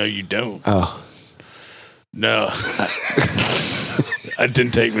start. No, you don't. Oh. No. That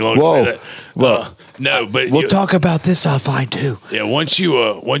didn't take me long to say that. Well, no, but we'll talk about this offline too. Yeah, once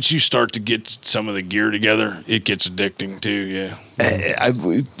you start to get some of the gear together, it gets addicting too. Yeah,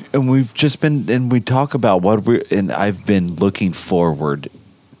 and we've just been, and we talk about and I've been looking forward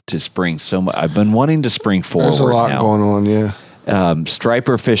to spring so much. I've been wanting to spring forward. There's a lot going on. Yeah,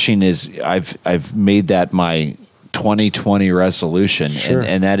 striper fishing is. I've made that my 2020 resolution,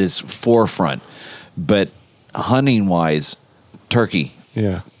 and that is forefront. But hunting wise, turkey.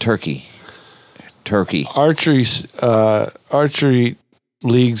 Yeah, turkey. Archery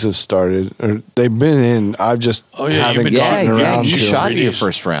leagues have started, or they've been in. I've just haven't gotten around to you shot your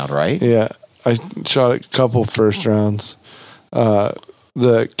first round, right? Yeah, I shot a couple first rounds.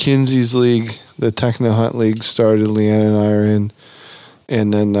 The Kinsey's League, the Techno Hunt League started. Leanne and I are in,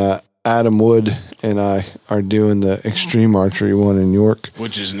 and then Adam Wood and I are doing the Extreme Archery one in York,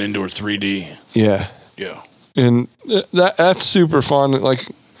 which is an indoor 3D. Yeah, and that's super fun. Like,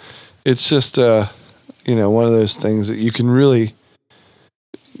 it's just one of those things that you can really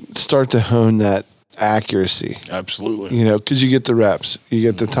start to hone that accuracy. Absolutely. Because you get the reps, you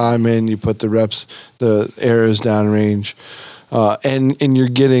get the time in, you put the reps, the arrows down range, and you're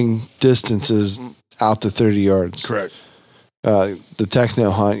getting distances out to 30 yards. Correct. The Techno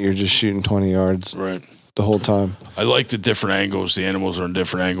Hunt, you're just shooting 20 yards. Right. The whole time. I like the different angles. The animals are in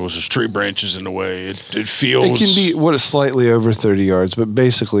different angles. There's tree branches in the way. It feels. It can be slightly over 30 yards, but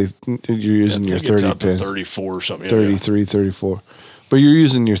basically you're using your 30 out pin. To 34 or something. 33, 34. But you're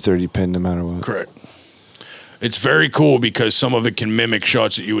using your 30 pin no matter what. Correct. It's very cool because some of it can mimic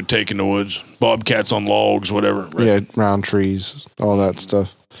shots that you would take in the woods. Bobcats on logs, whatever. Right? Yeah, round trees, all that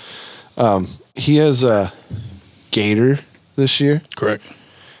stuff. He has a gator this year. Correct.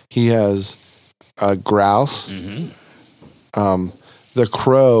 He has a grouse. Mm-hmm. The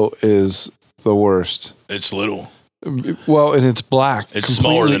crow is the worst. It's little. Well, and it's black. It's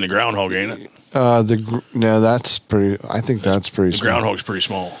smaller than the groundhog, ain't it? No, that's pretty. I think that's pretty. The small. groundhog's pretty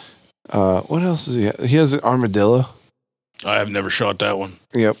small. What else does he have? He has an armadillo. I have never shot that one.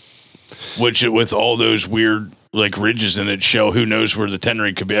 Yep. Which, with all those weird like ridges in its shell, who knows where the 10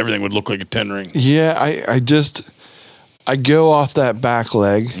 ring could be? Everything would look like a 10 ring. Yeah, I go off that back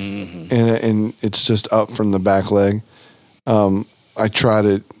leg, Mm-hmm. and it's just up from the back leg. I try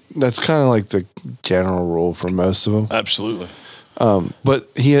to. That's kind of like the general rule for most of them. Absolutely.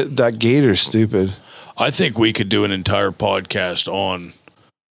 But that gator's stupid. I think we could do an entire podcast on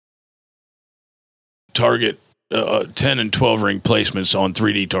target 10 and 12 ring placements on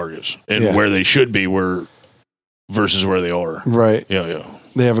 3D targets and where they should be versus where they are. Right. Yeah.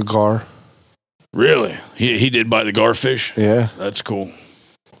 They have a gar. Really? He did buy the garfish? Yeah. That's cool.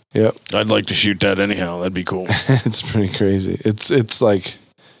 Yep. I'd like to shoot that anyhow. That'd be cool. It's pretty crazy. It's like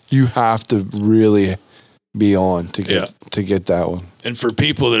you have to really be on to get that one. And for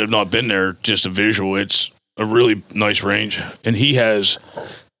people that have not been there, just a visual, it's a really nice range. And he has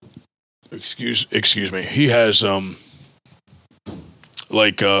excuse me. He has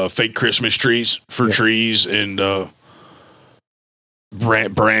fake Christmas trees for trees and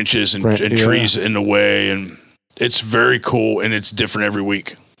branches and trees in the way, and it's very cool and it's different every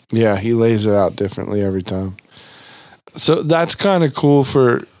week. Yeah, he lays it out differently every time. So that's kind of cool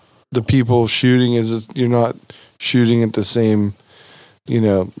for the people shooting, is you're not shooting at the same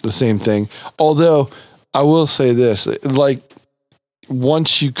thing. Although I will say this, like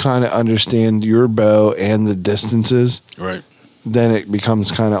once you kind of understand your bow and the distances, right, then it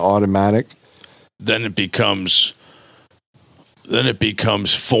becomes kind of automatic. Then it becomes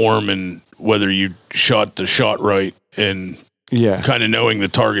form and whether you shot the shot right and kind of knowing the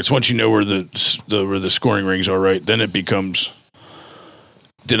targets. Once you know where the scoring rings are, right, then it becomes,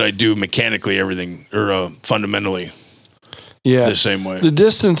 did I do mechanically everything or fundamentally the same way? The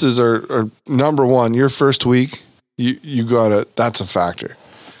distances are number one. Your first week, you gotta, that's a factor.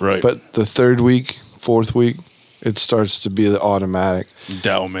 Right. But the third week, fourth week, it starts to be the automatic.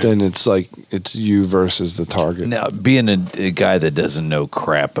 Then it's like it's you versus the target. Now, being a guy that doesn't know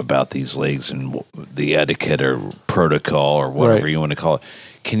crap about these leagues and the etiquette or protocol or whatever you want to call it,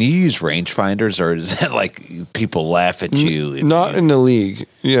 can you use rangefinders, or is that like people laugh at you? Not in the league.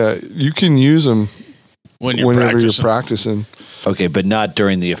 Yeah, you can use them whenever you're practicing. Okay, but not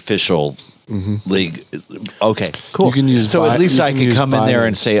during the official league. Okay, cool. You can use so at least I can come in there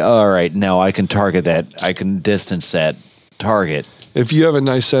and say, all right, now I can target that. I can distance that target. If you have a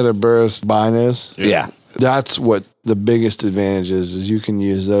nice set of Burris binos, that's what the biggest advantage is you can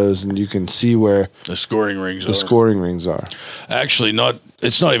use those and you can see where the scoring rings are. Actually,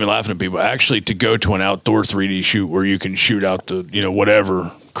 it's not even laughing at people. Actually, to go to an outdoor 3D shoot where you can shoot out the,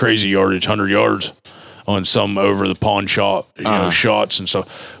 whatever crazy yardage, 100 yards on some over the pond shot, shots and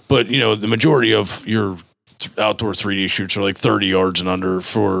stuff. But, the majority of your outdoor 3D shoots are like 30 yards and under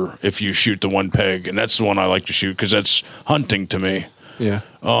for if you shoot the one peg. And that's the one I like to shoot because that's hunting to me. Yeah.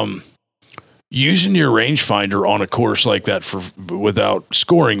 Using your rangefinder on a course like that without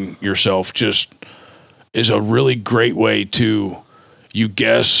scoring yourself just is a really great way to, you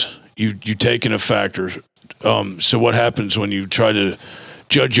guess, you take in a factor. So what happens when you try to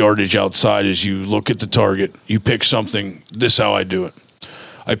judge yardage outside is you look at the target, you pick something. This is how I do it.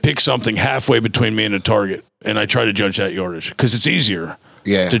 I pick something halfway between me and the target, and I try to judge that yardage because it's easier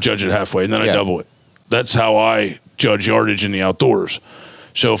to judge it halfway, and then I double it. That's how I judge yardage in the outdoors.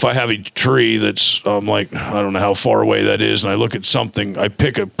 So if I have a tree that's I don't know how far away that is, and I look at something, I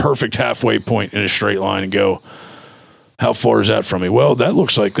pick a perfect halfway point in a straight line and go, how far is that from me? Well, that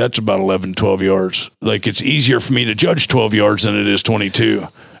looks like that's about 11, 12 yards. Like it's easier for me to judge 12 yards than it is 22,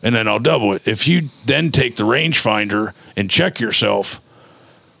 and then I'll double it. If you then take the rangefinder and check yourself,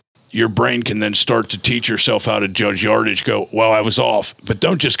 your brain can then start to teach yourself how to judge yardage. Go, well, I was off. But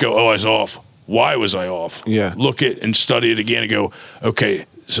don't just go, I was off. Why was I off? Yeah. Look at and study it again and go, okay,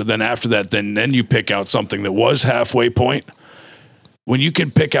 so then after that, then you pick out something that was halfway point. When you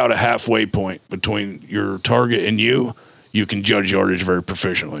can pick out a halfway point between your target and you can judge yardage very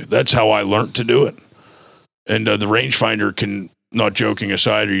proficiently. That's how I learned to do it. And the rangefinder can, not joking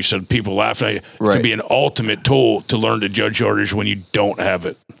aside, or you said people laughing at you, it can be an ultimate tool to learn to judge yardage when you don't have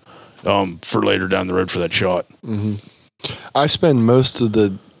it. For later down the road for that shot. Mm-hmm. I spend most of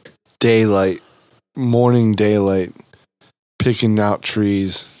the morning daylight, picking out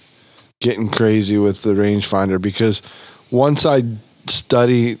trees, getting crazy with the rangefinder because once I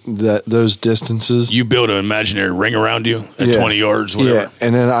study those distances. You build an imaginary ring around you at 20 yards, whatever. Yeah,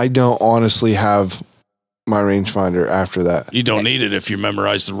 and then I don't honestly have my rangefinder after that. You don't need it if you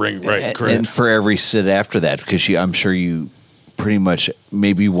memorize the ring right. Correct. And for every sit after that, because I'm sure you pretty much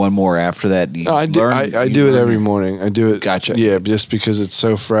maybe one more after that. I do it every morning. I do it. Gotcha. Yeah, just because it's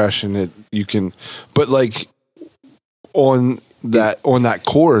so fresh and you can. But like on that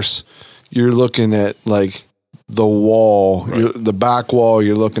course, you're looking at like the wall, the back wall.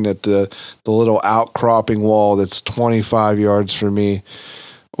 You're looking at the little outcropping wall that's 25 yards for me,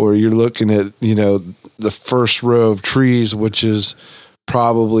 or you're looking at the first row of trees, which is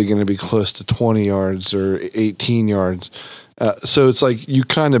probably going to be close to 20 yards or 18 yards. So it's like you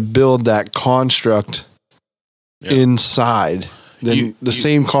kind of build that construct inside. Then the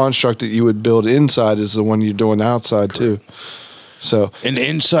same construct that you would build inside is the one you're doing outside too. So and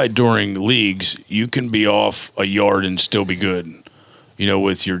inside during leagues, you can be off a yard and still be good,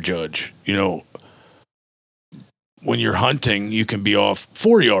 with your judge. When you're hunting, you can be off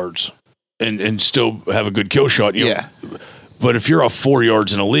 4 yards and still have a good kill shot. But if you're off 4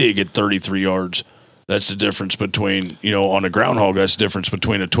 yards in a league at 33 yards, that's the difference between, on a groundhog, that's the difference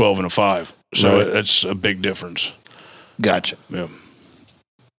between a 12 and a 5. So that's a big difference. Gotcha. Yeah.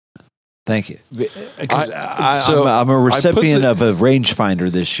 Thank you. I'm a recipient of a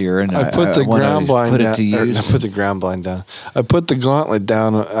rangefinder this year, and I put the ground blind down. I put the ground blind down. I put the gauntlet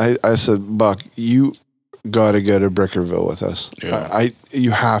down. I said, Buck, you got to go to Brickerville with us. Yeah.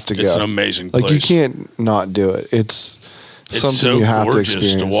 You have to go. It's an amazing place. Like you can't not do it. It's something so you have to gorgeous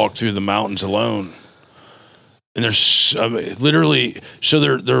experience. to walk through the mountains alone. And there's literally, so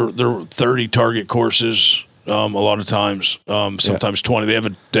they're 30 target courses. A lot of times, sometimes 20. They have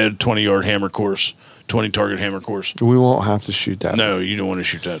a dead 20-yard hammer course, 20 target hammer course. We won't have to shoot that. No, you don't want to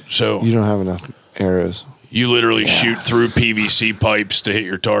shoot that. So you don't have enough arrows. You literally shoot through PVC pipes to hit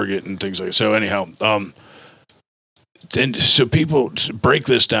your target and things like that. So anyhow, and so people break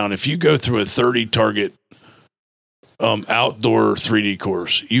this down. If you go through a 30 target outdoor 3D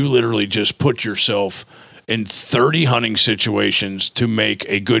course, you literally just put yourself in 30 hunting situations to make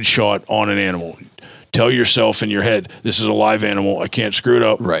a good shot on an animal. Tell yourself in your head, this is a live animal. I can't screw it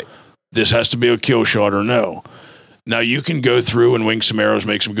up. Right. This has to be a kill shot or no. Now, you can go through and wing some arrows,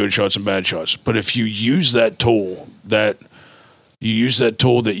 make some good shots and bad shots. But if you use that tool, that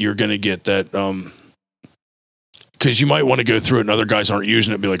you're going to get that, because you might want to go through it and other guys aren't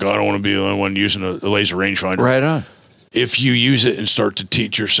using it, be like, oh, I don't want to be the only one using a laser rangefinder. Right on. If you use it and start to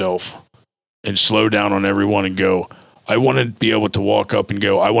teach yourself and slow down on everyone and go, I want to be able to walk up and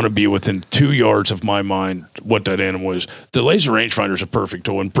go, I want to be within 2 yards of my mind what that animal is. The laser rangefinder is a perfect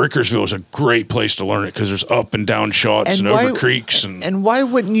tool, and Brickersville is a great place to learn it because there's up and down shots and over creeks. And why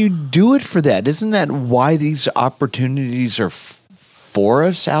wouldn't you do it for that? Isn't that why these opportunities are for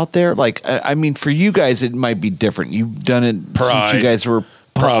us out there? Like, I mean, for you guys, it might be different. You've done it since you guys were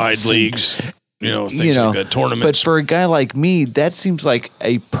Pride leagues. Things like that, tournaments. But for a guy like me, that seems like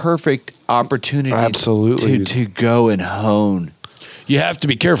a perfect opportunity to go and hone. You have to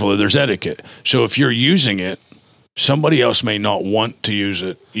be careful. There's etiquette. So if you're using it, somebody else may not want to use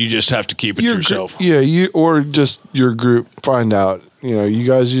it. You just have to keep it to yourself. Or just your group find out. You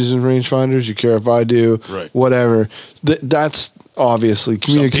guys using rangefinders, you care if I do, right? Whatever. That's obviously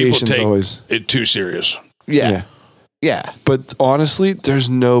communication's always it too serious. Yeah, but honestly, there's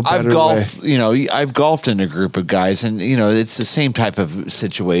no better way. I've golfed in a group of guys, and it's the same type of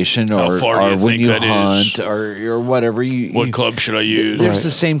situation. Or when you hunt, or whatever. What club should I use? There's the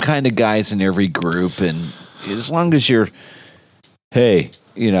same kind of guys in every group, and as long as you're, this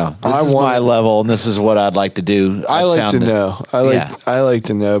is my level, and this is what I'd like to do. I like to know. I like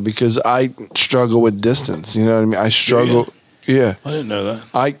to know because I struggle with distance. You know what I mean? I struggle. Yeah. I didn't know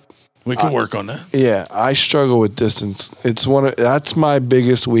that. We can work on that. Yeah, I struggle with distance. That's my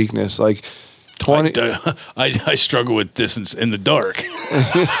biggest weakness. Like 20. I struggle with distance in the dark.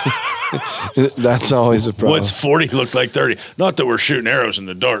 That's always a problem. What's 40 look like 30? Not that we're shooting arrows in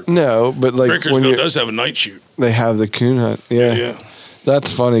the dark. No, but like Brickersville does have a night shoot. They have the coon hunt. Yeah.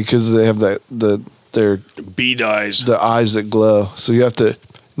 That's funny because they have their bead eyes, the eyes that glow. So you have to.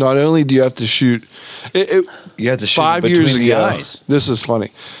 Not only do you have to shoot, you have to shoot 5 years the ago. eyes. This is funny.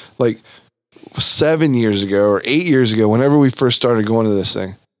 Like 7 years ago or 8 years ago, whenever we first started going to this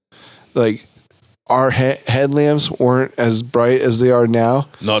thing, like our headlamps weren't as bright as they are now.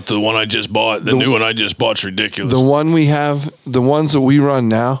 Not the one I just bought. The new one I just bought's ridiculous. The one we have, the ones that we run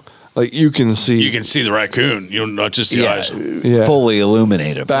now, like you can see. You can see the raccoon. Not just the eyes. Yeah. Fully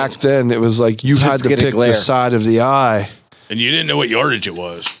illuminated. Back then, it was like you had to pick the side of the eye. And you didn't know what yardage it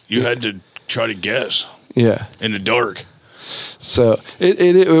was. You had to try to guess. Yeah. In the dark. So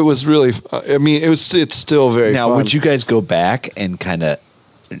it was really. I mean, it's still very. Now, fun. would you guys go back and kind of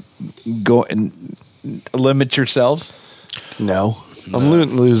go and limit yourselves? No. I'm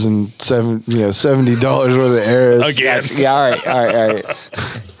losing $70 worth of arrows. Again. Yeah, all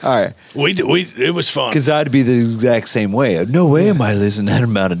right. It was fun. Because I'd be the exact same way. No way am I losing that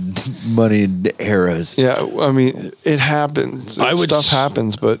amount of money in arrows. Yeah, I mean, it happens. Stuff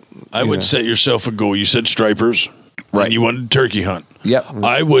happens, but I would set yourself a goal. You said stripers, right? And you wanted to turkey hunt. Yep.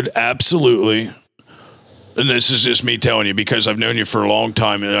 I would absolutely. And this is just me telling you because I've known you for a long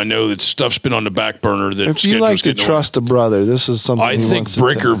time, and I know that stuff's been on the back burner. That if you like to trust a brother, this is something. I think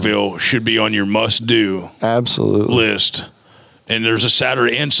Brickerville should be on your must-do list. And there's a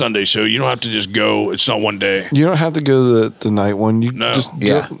Saturday and Sunday, so you don't have to just go. It's not one day. You don't have to go the night one. You just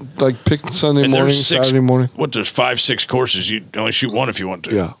pick Sunday morning, Saturday morning. There's 5-6 courses. You only shoot one if you want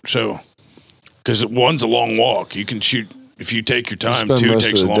to. Yeah. So, because one's a long walk, you can shoot. If you take your time, 2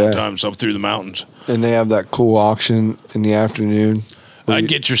 takes a long time. It's up through the mountains. And they have that cool auction in the afternoon. I'd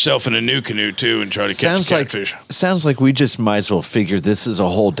get yourself in a new canoe, too, and try to catch catfish. Sounds like we just might as well figure this is a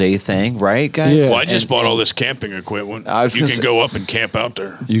whole day thing, right, guys? Yeah. Well, I just bought all this camping equipment. You can go up and camp out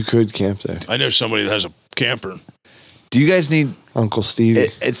there. You could camp there. I know somebody that has a camper. Do you guys need... Uncle Stevie.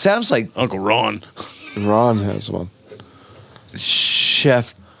 It sounds like... Uncle Ron. Ron has one.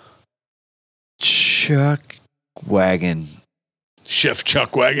 Chef Chuck Wagon. Chef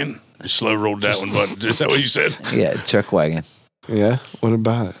Chuck Wagon? I slow rolled that one, but is that what you said? Yeah, Chuck Wagon. Yeah? What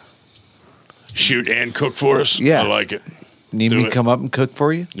about it? Shoot and cook for us? Yeah. I like it. Need me to come up and cook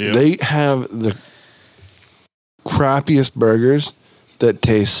for you? Yeah. They have the crappiest burgers that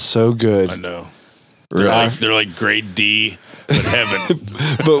taste so good. I know. They're like grade D, but heaven.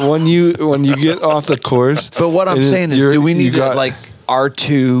 But when you get off the course... But what I'm saying is, do we need to, like,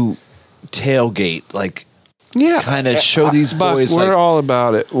 R2 tailgate, like... Yeah, kind of show these boys. We're all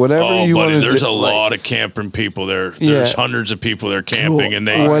about it. Whatever you want to do. There's a lot of camping people there. There's hundreds of people there camping, and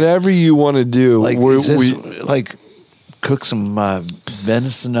they whatever you want to do. Like, like cook some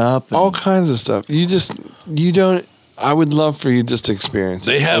venison up, all kinds of stuff. You don't. I would love for you just to experience.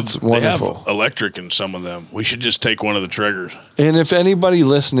 They have it's wonderful. They have electric in some of them. We should just take one of the triggers. And if anybody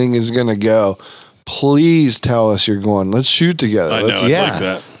listening is going to go, please tell us you're going. Let's shoot together. I know. I'd like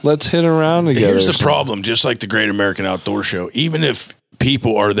that. Let's hit around together. Here's the problem. Just like the Great American Outdoor Show, even if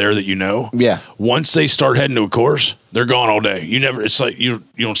people are there that you know, once they start heading to a course, they're gone all day. You never. It's like you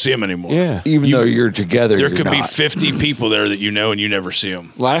don't see them anymore. Yeah. Even though you're together, there could be 50 people there that you know, and you never see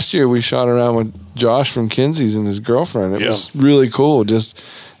them. Last year we shot around with Josh from Kinsey's and his girlfriend. It was really cool.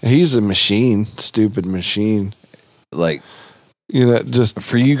 He's a machine, stupid machine. Like, just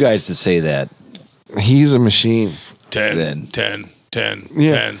for you guys to say that. He's a machine. 10. Yeah.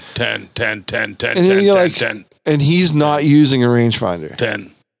 10. And he's not using a rangefinder.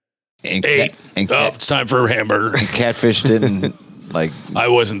 10. And 8. It's time for a hamburger. And Catfish didn't like. I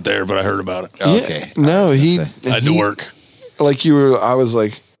wasn't there, but I heard about it. Yeah, okay. No, I had to work. Like you were, I was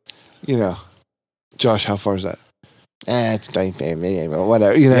like, Josh, how far is that? It's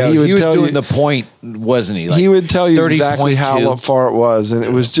whatever. He was doing the point, wasn't he? Like, he would tell you exactly how far it was, and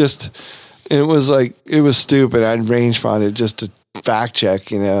it was just. It was like, it was stupid. I'd rangefind it just to fact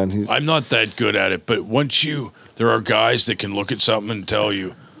check, And I'm not that good at it, but there are guys that can look at something and tell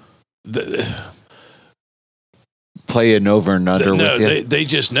you. Play an over and under with you? They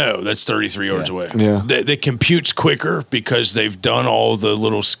just know that's 33 yards away. Yeah. They computes quicker because they've done all the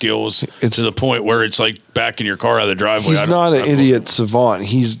little skills to the point where it's like backing your car out of the driveway. He's not an idiot savant.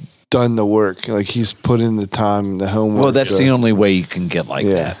 He's done the work. Like, he's put in the time, the homework. Well, that's the only way you can get like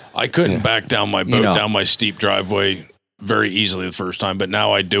that. I couldn't back down my boat down my steep driveway very easily the first time, but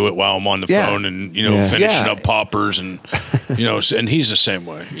now I do it while I'm on the phone and finishing up poppers and and he's the same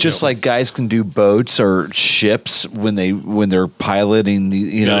way. Just like guys can do boats or ships when they're piloting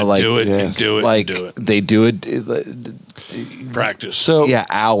the do it. They do it practice. So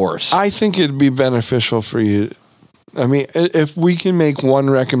hours. I think it'd be beneficial for you. I mean, if we can make one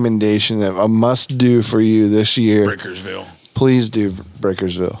recommendation that a must do for you this year, Brickersville. Please do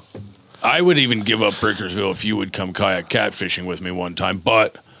Brickersville. I would even give up Brickersville if you would come kayak catfishing with me one time,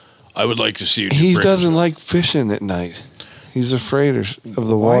 but I would like to see you do He doesn't like fishing at night. He's afraid of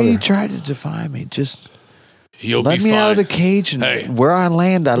the water. Why are you trying to defy me? Just let me fine. out of the cage, and where I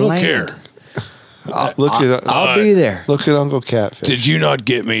land, I land. Care. I'll be there. Look at Uncle Catfish. Did you not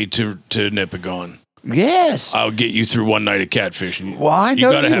get me to Nipigon? Yes. I'll get you through one night of catfishing. Well, I know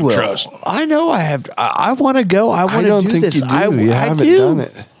you gotta have will. trust. I know I have. I want to go. I want to do this. You haven't done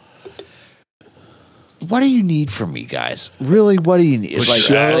it. what do you need from me, guys? Really, what do you need? Put Like,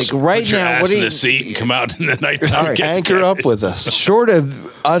 your ass, like right put your now, ass what do in you the seat and come out in the nighttime. and get Anchor the up with us. short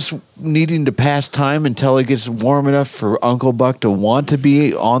of us needing to pass time until it gets warm enough for Uncle Buck to want to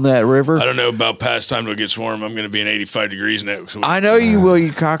be on that river? I don't know about past time till it gets warm. I'm going to be in 85 degrees next week. I know you will,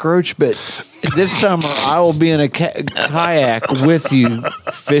 you cockroach, but this summer I will be in a kayak with you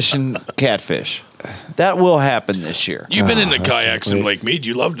fishing catfish. That will happen this year. You've been in the kayaks in Lake Mead.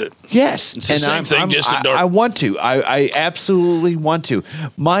 You loved it. Yes, It's the same thing, just in dark. I want to. I absolutely want to.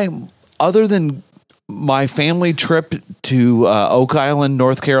 Other than my family trip to Oak Island,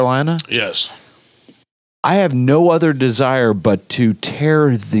 North Carolina, Yes. I have no other desire but to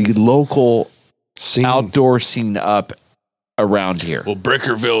tear the local outdoor scene up around here. Well,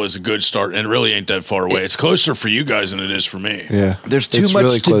 Brickerville is a good start, and it really ain't that far away. It's closer for you guys than it is for me. Yeah. There's too It's much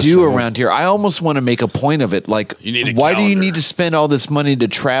really to close do for me. around here. I almost want to make a point of it. Like, You need a why do you calendar. need to spend all this money to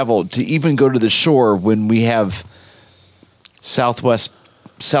travel to even go to the shore when we have South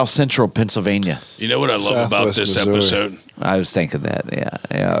Central Pennsylvania? You know what I love about Southwest this Missouri. episode? I was thinking that. Yeah,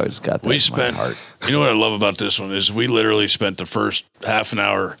 I always got that. We in spent. my heart. You know what I love about this one is we literally spent the first half an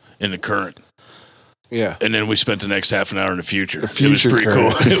hour in the current, Yeah. and then we spent the next half an hour in the future. future it was pretty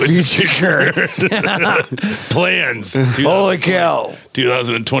current. cool. It was the future plans. Holy cow!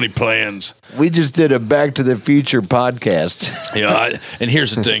 2020 plans. We just did a Back to the Future podcast. Yeah, and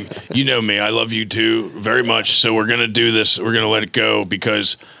here's the thing. You know me. I love you too very much. So we're gonna do this. We're gonna let it go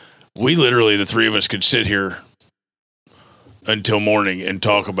because we literally, the three of us, could sit here until morning and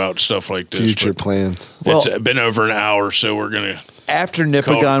talk about stuff like this. Future But plans. it's been over an hour, so we're gonna. After Call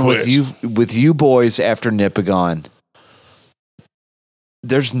Nipigon it with you boys, after Nipigon,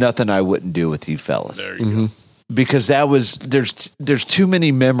 there's nothing I wouldn't do with you fellas. There you go. Because there's too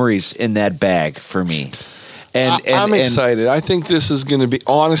many memories in that bag for me. And I'm excited. I think this is going to be,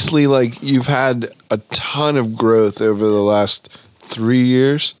 honestly, like, you've had a ton of growth over the last 3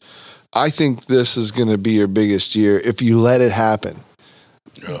 years. I think this is going to be your biggest year if you let it happen.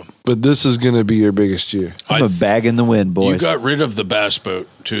 Yeah. But this is going to be your biggest year. I'm a bag in the wind, boys. You got rid of the bass boat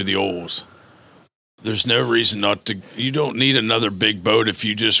to the Ols. There's no reason not to. You don't need another big boat if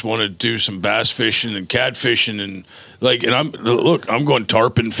you just want to do some bass fishing and catfishing and like. And I'm going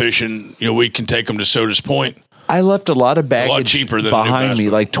tarpon fishing. You know, we can take them to Soda's Point. I left a lot of a lot baggage cheaper than a new behind bass me.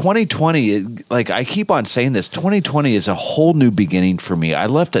 boat. Like 2020, like I keep on saying this, 2020 is a whole new beginning for me. I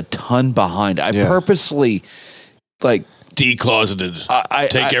left a ton behind. I purposely, like, Decloseted. I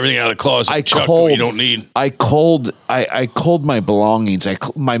Take everything out of the closet. I chuck culled- what you don't need. I culled my belongings,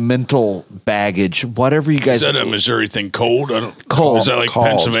 my mental baggage, whatever you guys. Is that a Missouri thing? Cold? I don't. Cold. Is that like Cold.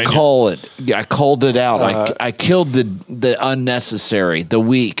 Pennsylvania? Cull it. Yeah, I culled it out. I killed the unnecessary, the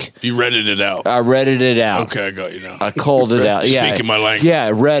weak. You redded it out. I redded it out. Okay, I got you now. I culled it out. Yeah, Speaking my language.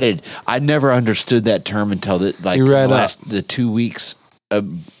 Yeah, redded. I never understood that term until You read the 2 weeks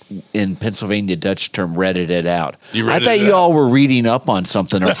in Pennsylvania Dutch term, redded it out. You I redded thought it you out. all were reading up on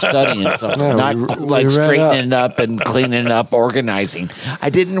something or studying something, No, not we like read straightening up and cleaning up, organizing. I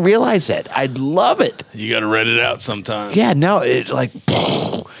didn't realize that. I'd love it. You got to red it out sometime. Yeah, now it like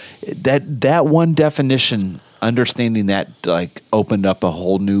that one definition, understanding that like opened up a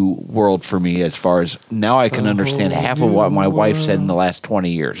whole new world for me as far as now I can understand half of what my wife said in the last 20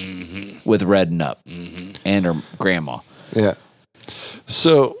 years with redding up and her grandma. Yeah.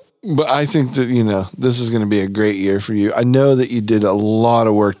 So, but I think that, you know, this is going to be a great year for you. I know that you did a lot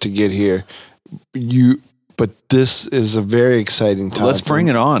of work to get here. But this is a very exciting time. Let's bring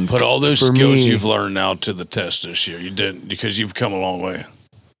it on. Put all those For skills me- you've learned now to the test this year. You didn't because you've come a long way.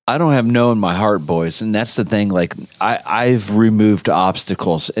 I don't have no in my heart, boys, and that's the thing. Like I've removed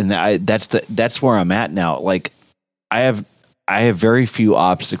obstacles, and that's where I'm at now. Like I have very few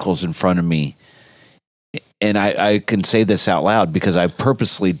obstacles in front of me, and I can say this out loud because I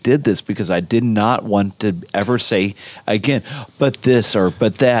purposely did this because I did not want to ever say again, but this or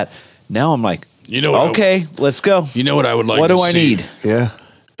but that. Now I'm like, You know what? okay, let's go. You know what I would like. What to do I see? need? Yeah.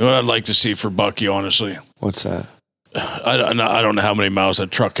 You know what I'd like to see for Bucky, honestly. What's that? I don't know how many miles that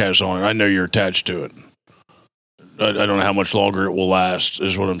truck has on it. I know you're attached to it. I don't know how much longer it will last,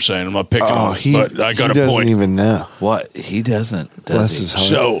 is what I'm saying. I'm not picking on it, but I got he a doesn't point. even know. What he doesn't. Bless Does his he? heart.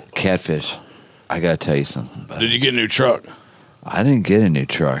 So, Catfish. I gotta tell you something. Buddy. did you get a new truck? I didn't get a new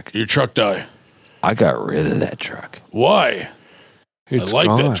truck. Your truck die. I got rid of that truck Why? It's I like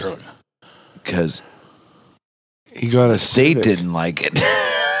gone. that truck. because He got a the state Civic. didn't like it.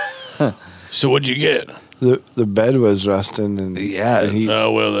 So what'd you get? The bed was rusting, and Yeah. and he,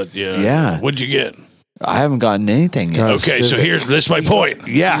 Oh, well, yeah. Yeah. What'd you get? I haven't gotten anything yet. Got a Okay, so Civic. this is my point.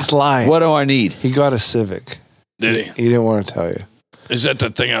 Yeah. He's lying. What do I need? He got a Civic. Did he? He didn't want to tell you. Is that the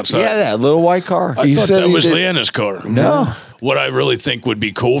thing outside? Yeah, that little white car. I thought said that he was did- Leanna's car. No. What I really think would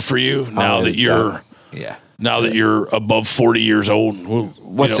be cool for you now that you're Yeah. now that you're above 40 years old.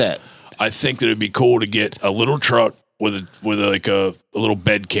 What's that? I think that it'd be cool to get a little truck with a little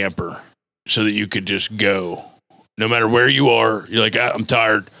bed camper, so that you could just go no matter where you are. You're like, I'm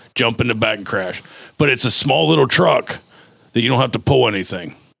tired. Jump in the back and crash. But it's a small little truck that you don't have to pull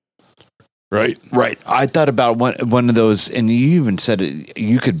anything. Right. I thought about one of those, and you even said it,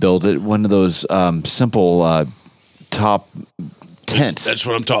 you could build it. One of those simple top tents. That's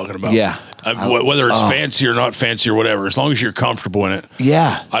what I'm talking about. Yeah. Whether it's fancy or not fancy or whatever, as long as you're comfortable in it.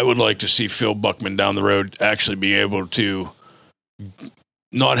 Yeah. I would like to see Phil Buckman down the road actually be able to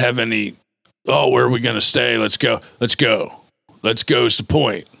not have any, where are we going to stay? Let's go is the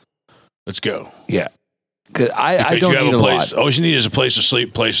point. Let's go. Yeah. I don't you have need a a place. lot. All you need is a place to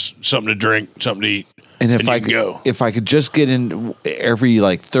sleep, something to drink, something to eat. And if you I can could go. if I could just get in every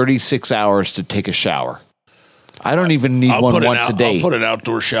 36 hours to take a shower. I don't even need one once a day. I'll put an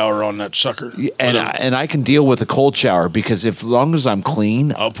outdoor shower on that sucker. And I can deal with a cold shower because as long as I'm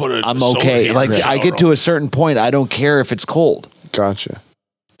clean, I'll put I'm solar okay. heater Like I shower get to on. a certain point, I don't care if it's cold. Gotcha.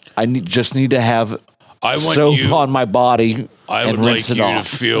 I just need to have I want soap you- on my body I and would rinse like it you off.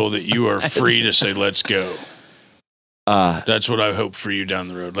 to feel that you are free to say, let's go. That's what I hope for you down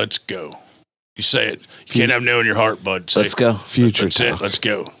the road. Let's go. You say it. You can't have no in your heart, bud. Say, Let's go. Future That's talk. it. Let's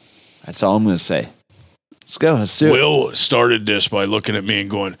go. That's all I'm going to say. Let's go. Let's do it. Will started this by looking at me and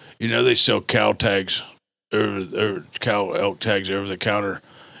going, they sell cow tags or cow elk tags over the counter.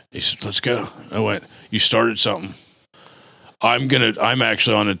 He said, let's go. I went, you started something. I'm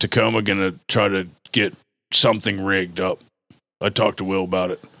actually on a Tacoma going to try to get something rigged up. I talked to Will about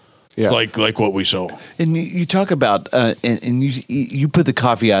it. Yeah. Like what we saw. And you talk about, and you put the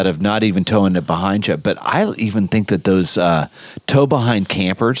caveat of not even towing it behind you, but I even think that those tow behind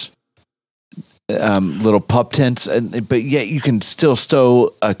campers, little pup tents, but yet you can still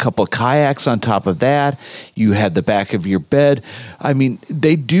stow a couple of kayaks on top of that. You have the back of your bed. I mean,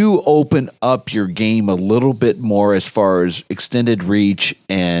 they do open up your game a little bit more as far as extended reach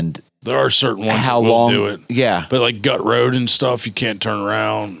and There are certain ones how that will long. do it. Yeah. But like gut road and stuff, you can't turn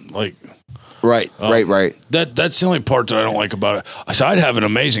around. Like Right. that's the only part that I don't like about it. So I'd have an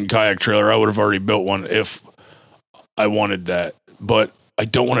amazing kayak trailer. I would have already built one if I wanted that. But I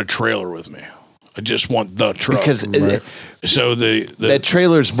don't want a trailer with me. I just want the truck. Because so that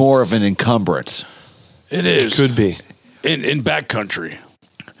trailer's more of an encumbrance. it is Could be. in backcountry.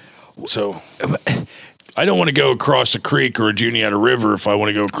 So I don't want to go across a creek or a Juniata River if I want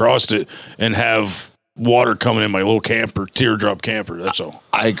to go across it and have water coming in my little camper, teardrop camper. That's all.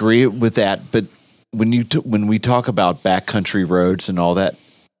 I agree with that, but when we talk about backcountry roads and all that,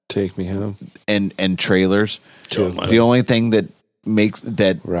 Take me home. and trailers, my- the only thing that makes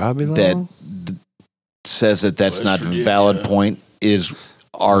that Robbie that Long? says that that's West not a Virginia. valid point is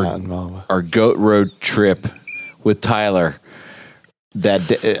our Mountain Mama. goat road trip with Tyler.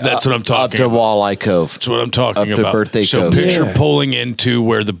 That's what I'm talking up to about. Walleye Cove. That's what I'm talking Up to about. Birthday so Cove. picture Yeah. pulling into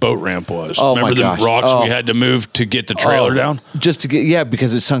where the boat ramp was. Oh, Remember my the gosh. rocks Oh. we had to move to get the trailer down? Just to get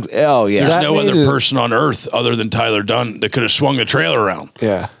because it sunk. Oh yeah, There's That no made other it- person on earth other than Tyler Dunn that could have swung the trailer around.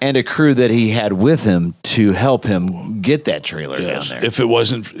 Yeah. and a crew that he had with him to help him get that trailer Yes. down there. If it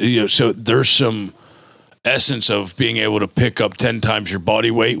wasn't, so there's some essence of being able to pick up 10 times your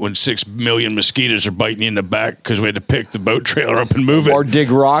body weight when 6 million mosquitoes are biting you in the back because we had to pick the boat trailer up and move it. or dig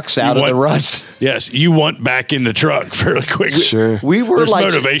rocks out of the want- ruts. Yes, you want back in the truck fairly quick. Sure. We were There's like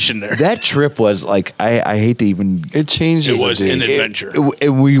motivation there. That trip was like I hate to even. It changes. It was a an dude. adventure.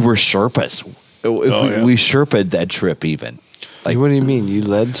 And we were Sherpas. yeah. We Sherpa'd that trip even. Like, what do you mean? You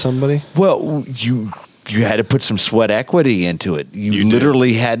led somebody? Well, you had to put some sweat equity into it. You did.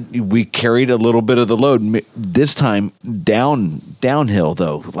 literally we carried a little bit of the load. This time downhill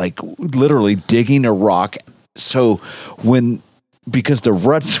though, like literally digging a rock. So because the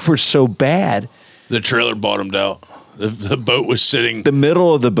ruts were so bad, The trailer bottomed out. The boat was sitting, the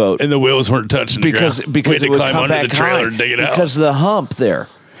middle of the boat and the wheels weren't touching the because ground. We had it to would climb come under back the trailer high and dig it out. because of the hump there.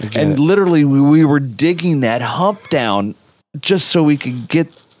 get And it. literally we were digging that hump down just so we could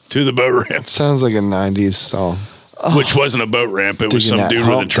get. To the boat ramp, Sounds like a 90s song. which wasn't a boat ramp. It was Digging some that dude with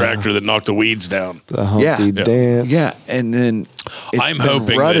a hump tractor down. that knocked the weeds down. The Humpty Yeah. Dance. Yeah, and then I'm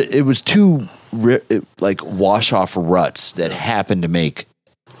hoping that- it was two like wash off ruts that happened to make.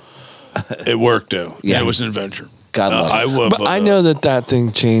 It worked though. Yeah. And it was an adventure. God love it. I will. But I know that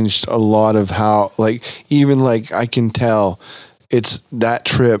thing changed a lot of how, like, even like I can tell that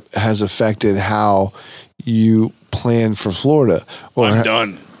trip has affected how you plan for Florida. Or I'm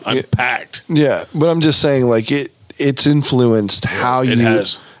done. I'm Yeah. packed. Yeah, but I'm just saying, like it it's influenced how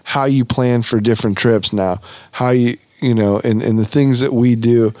you plan for different trips now. How you know, and the things that we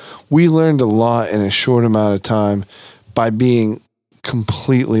do. We learned a lot in a short amount of time by being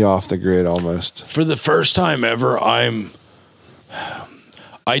completely off the grid almost. For the first time ever, I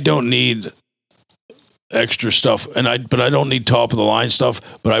don't need extra stuff, but I don't need top of the line stuff,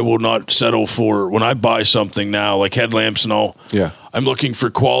 but I will not settle for, when I buy something now, like headlamps and all, yeah, I'm looking for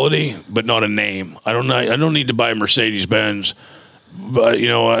quality, but not a name. I don't need to buy a Mercedes-Benz, but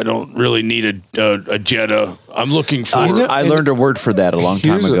I don't really need a Jetta. I'm looking for. I learned a word for that a long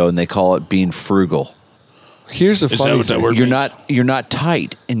time ago, and they call it being frugal. Here's the funny thing: you're not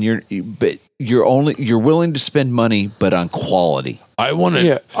tight, and you're willing to spend money, but on quality. I want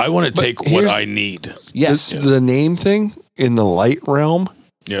to take what I need. Yes, the name thing in the light realm,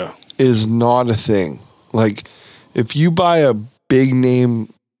 is not a thing. Like if you buy a big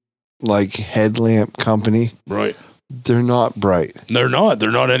name like headlamp company, right? They're not bright. They're not.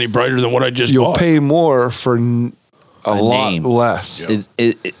 They're not any brighter than what I just You'll bought. pay more for a lot name. less.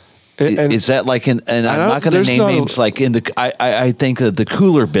 Yeah. Is that like and I'm not going to name names like in the I think of the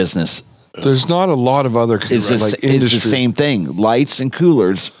cooler business. There's not a lot of other it's the same thing. Lights and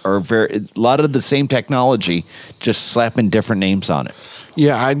coolers are a lot of the same technology, just slapping different names on it.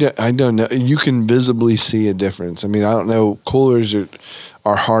 Yeah, I don't know. You can visibly see a difference. I mean, I don't know. Coolers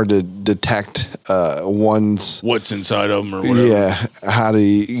are hard to detect. What's inside of them or whatever. Yeah, how to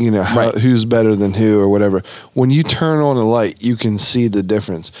who's better than who or whatever. When you turn on a light, you can see the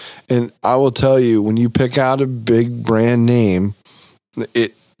difference. And I will tell you, when you pick out a big brand name,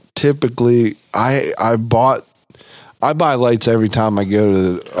 it typically I buy lights every time I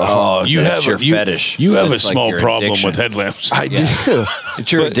go to. You have your fetish. You have That's a small problem addiction. with headlamps. I do.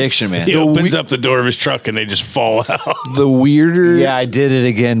 It's your addiction, man. He opens up the door of his truck and they just fall out. The weirder. Yeah, I did it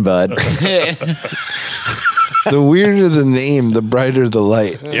again, bud. The weirder the name, the brighter the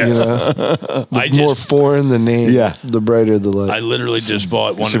light. Yes. The more foreign the name, the brighter the light. I literally just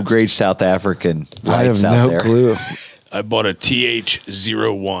bought one. Some great South African I have lights out no there. clue. I bought a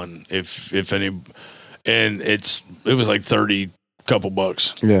TH01, if any, and it was like 30 couple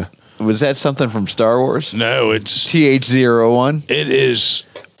bucks. Yeah. Was that something from Star Wars? No, it's TH01. It is.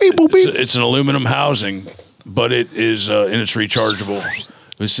 It's an aluminum housing, but it is and it's rechargeable.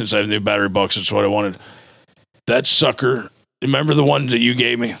 Since I have new battery box, that's what I wanted. That sucker. Remember the one that you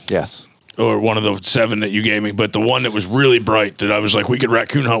gave me? Yes. Or one of the 7 that you gave me, but the one that was really bright that I was like, we could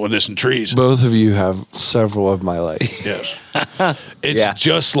raccoon hunt with this in trees. Both of you have several of my lights. Yes. It's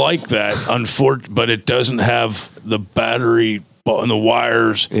just like that, but it doesn't have the battery and the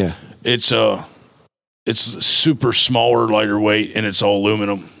wires. Yeah. It's super smaller, lighter weight, and it's all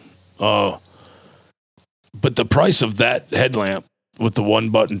aluminum. But the price of that headlamp with the one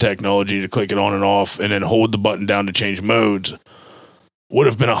button technology to click it on and off and then hold the button down to change modes would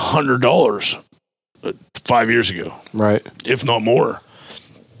have been $100 5 years ago. Right. If not more.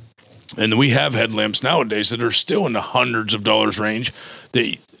 And we have headlamps nowadays that are still in the hundreds of dollars range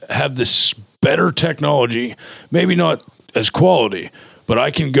that have this better technology, maybe not as quality, but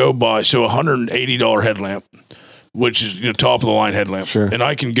I can go buy a $180 headlamp, which is top of the line headlamp. Sure. And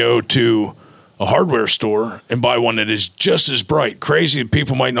I can go to a hardware store and buy one that is just as bright. Crazy.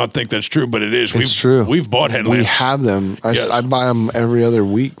 People might not think that's true, but it is. It's true. We've bought headlamps. We have them. Yes. I buy them every other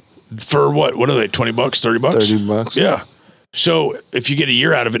week. For what? What are they? $20, $30? $30. Yeah. So if you get a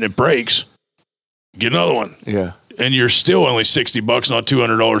year out of it and it breaks, get another one. Yeah. And you're still only $60, not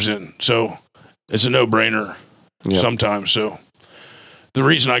 $200 in. So it's a no-brainer sometimes. So the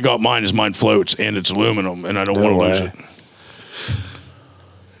reason I got mine is mine floats and it's aluminum and I don't want to lose it.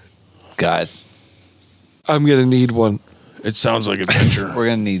 Guys, I'm going to need one. It sounds like adventure. we're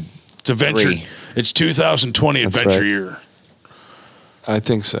going to need It's adventure. 3. It's 2020 That's adventure right. year. I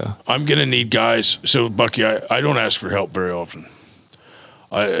think so. I'm going to need guys. So, Bucky, I don't ask for help very often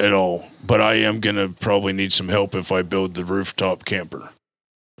at all. But I am going to probably need some help if I build the rooftop camper.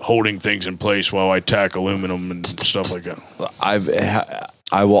 Holding things in place while I tack aluminum and stuff like that.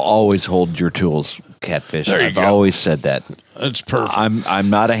 I will always hold your tools, Catfish. There you I've go. always said that. That's perfect. I'm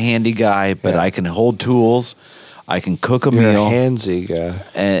not a handy guy, but I can hold tools. I can cook a You're meal. a handsy guy.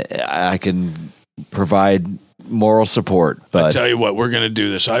 And I can provide moral support. But I tell you what, we're going to do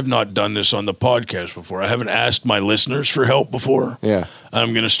this. I've not done this on the podcast before. I haven't asked my listeners for help before. Yeah.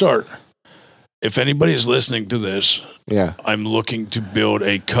 I'm going to start. If anybody's listening to this, I'm looking to build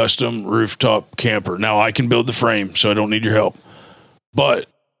a custom rooftop camper. Now, I can build the frame, so I don't need your help. But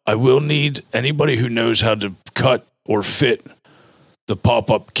I will need anybody who knows how to cut or fit the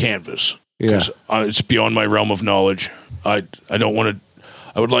pop-up canvas. Yeah. It's beyond my realm of knowledge. I don't want to.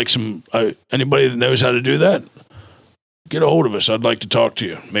 I would like some anybody that knows how to do that. get a hold of us. I'd like to talk to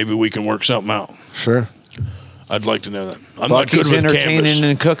you. Maybe we can work something out. Sure. I'd like to know that. I'm Bucky's not good with entertaining canvas.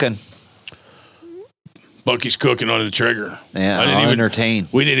 and cooking. Bucky's cooking on the trigger. Yeah, I didn't I'll even entertain.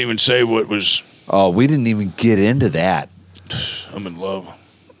 We didn't even say what was. Oh, we didn't even get into that. I'm in love.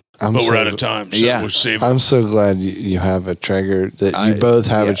 I'm But so, we're out of time. So Yeah. we'll save I'm so glad you have a Traeger, that you both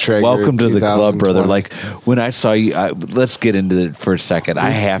have a Traeger. Welcome to the club, brother. 2020. Like when I saw you, let's get into it for a second.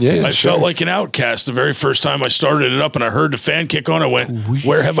 I have Yeah. to. I felt like an outcast the very first time I started it up and I heard the fan kick on. I went,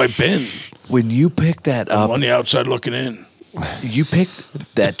 where have I been? When you picked that I'm up, on the outside looking in. you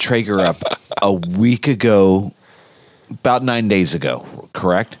picked that Traeger up a week ago, about 9 days ago,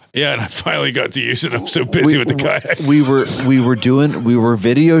 correct? Yeah, and I finally got to use it. I'm so busy with the kayak. We were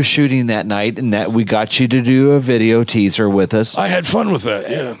video shooting that night, and that we got you to do a video teaser with us. I had fun with that,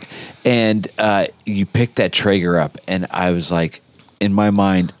 yeah. And you picked that Traeger up, and I was like, in my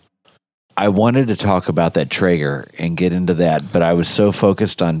mind, I wanted to talk about that Traeger and get into that, but I was so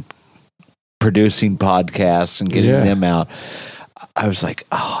focused on producing podcasts and getting them out. I was like,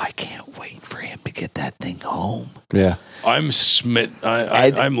 oh, I can't wait for him to get that thing home. Yeah. I'm smitten.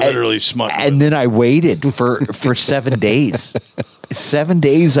 I'm literally smitten. And then I waited for 7 days. 7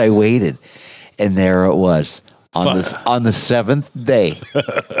 days I waited, and there it was on the seventh day.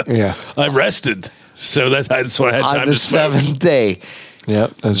 Yeah. I rested, so that's what I had On time the to smoke. seventh day,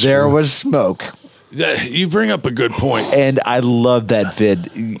 Yep. That's there true. was smoke. You bring up a good point. And I love that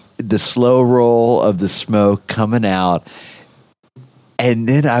vid, the slow roll of the smoke coming out. And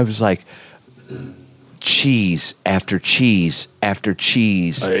then I was like, cheese after cheese after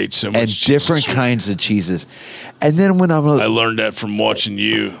cheese. I ate so much and cheese different this week. kinds of cheeses. And then when I learned that from watching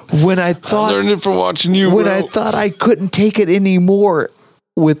you. when I I thought learned it from watching you, when bro. I thought I couldn't take it anymore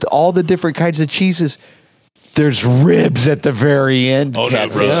with all the different kinds of cheeses, there's ribs at the very end. Oh, no,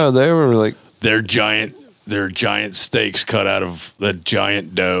 Catfish. bro. Yeah, they were like, They're giant steaks cut out of the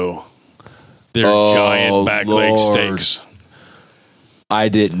giant dough. They're giant back leg Lord. steaks. I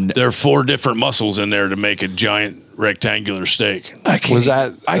didn't. There are 4 different muscles in there to make a giant rectangular steak. I can't, Was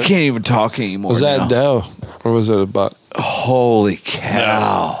that- I can't even talk anymore. was that now. dough or was it a buck? Holy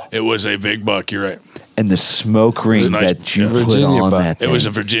cow! It was a big buck. You're right. And the smoke ring nice- that you yeah. put Virginia on buck. that It thing, was a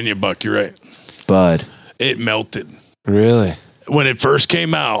Virginia buck. You're right. bud. It melted. Really? When it first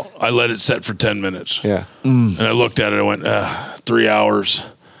came out, I let it set for 10 minutes. Yeah. And I looked at it. I went, 3 hours.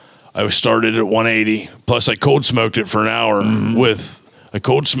 I started at 180. Plus, I cold smoked it for an hour I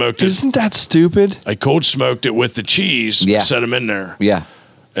cold smoked it. Isn't that stupid? I cold smoked it with the cheese. Yeah. Set them in there. Yeah.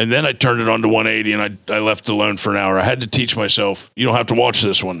 And then I turned it on to 180 and I left it alone for an hour. I had to teach myself, you don't have to watch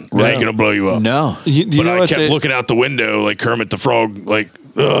this one. It ain't going to blow you up. No. You But know I what kept they- looking out the window like Kermit the Frog, like,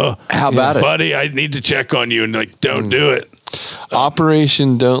 How about it? buddy, I need to check on you. And like, don't do it.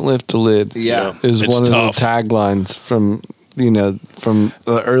 Operation Don't Lift the Lid. Yeah. Is It's one tough. of the taglines from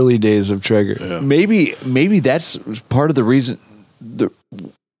the early days of Traeger. Yeah. Maybe that's part of the reason. The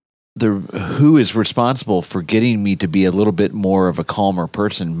who is responsible for getting me to be a little bit more of a calmer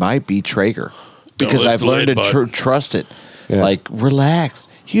person might be Traeger, because lift I've the learned lid, to bud. trust it. Yeah. Like, relax.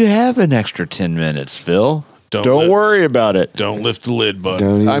 You have an extra 10 minutes, Phil. Don't Don't lift- worry about it. Don't lift the lid, bud.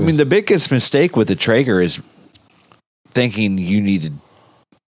 Don't I even- mean, the biggest mistake with the Traeger is thinking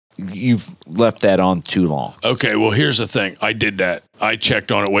you've left that on too long. Okay, well, here's the thing. I did that. I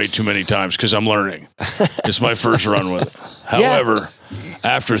checked on it way too many times because I'm learning. It's my first run with it. However,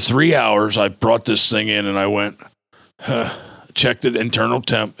 after 3 hours, I brought this thing in and I went, checked the internal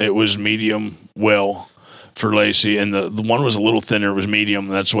temp. It was medium well for Lacey, and the one was a little thinner. It was medium.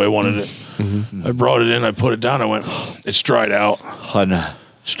 That's the way I wanted it. I brought it in. I put it down. I went, it's dried out.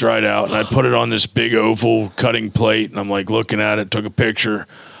 It's dried out. And I put it on this big oval cutting plate, and I'm like looking at it, took a picture.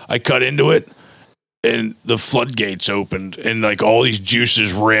 I cut into it, and the floodgates opened, and like all these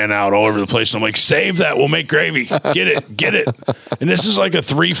juices ran out all over the place. And I'm like, save that. We'll make gravy. Get it. And this is like a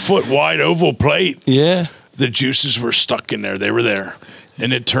 3-foot wide oval plate. yeah. The juices were stuck in there. They were there.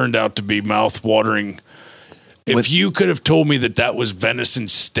 And it turned out to be mouth-watering. If you could have told me that was venison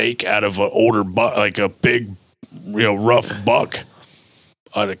steak out of an older buck, like a big, rough buck,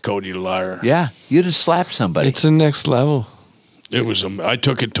 I'd have called you a liar. Yeah, you'd have slapped somebody. It's the next level. It was. I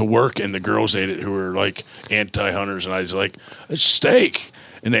took it to work, and the girls ate it who were like anti-hunters, and I was like, "It's steak,"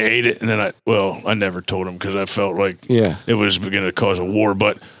 and they ate it. And then I never told them because I felt like it was going to cause a war.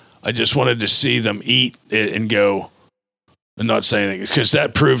 But I just wanted to see them eat it and go, and not say anything, because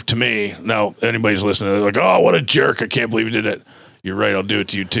that proved to me. Now anybody's listening, they're like, "Oh, what a jerk! I can't believe he did it." You're right. I'll do it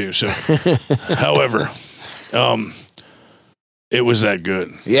to you too. So, however, it was that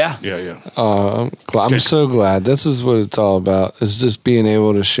good. Yeah. Yeah. I'm so glad. This is what it's all about. Is just being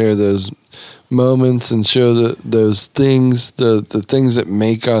able to share those moments and show those things, the things that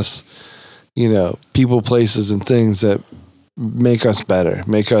make us, people, places, and things that make us better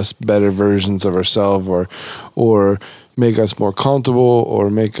versions of ourselves, or make us more comfortable, or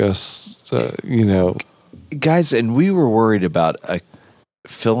make us, Guys, and we were worried about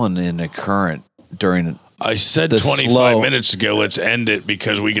filling in a current during. I said 25 minutes ago, let's end it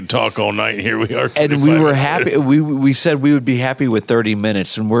because we can talk all night, and here we are. And we were happy. We said we would be happy with 30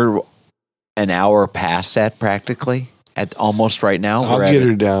 minutes, and we're an hour past that practically. At almost right now. I'll get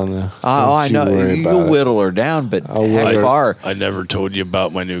her down though. I know. You'll whittle her down, but how far? I never told you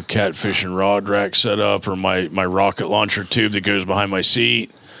about my new catfish and rod rack setup, or my rocket launcher tube that goes behind my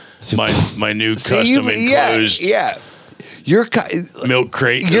seat. My new custom enclosed Your milk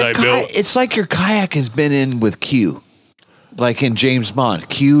crate that I built. It's like your kayak has been in with Q. Like in James Bond.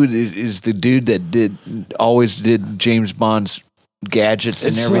 Q is the dude that always did James Bond's gadgets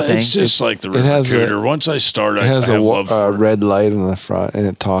and everything. It's just like the River Cooter. Once I start, I have love for it. Red light on the front, and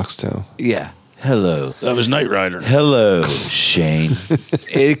it talks to him. Yeah. Hello. That was Knight Rider. Hello, Shane.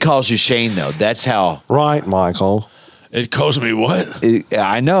 It calls you Shane, though. That's how. Right, Michael. It calls me what?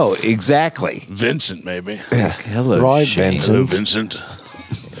 I know, exactly. Vincent, maybe. Yeah. Hello, right, Shane. Vincent. Hello, Vincent.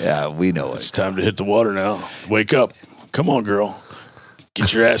 Yeah, we know it. It's time to hit the water now. Wake up. Come on, girl.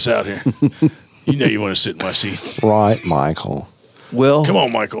 Get your ass out here. You know you want to sit in my seat. Right, Michael. Well, come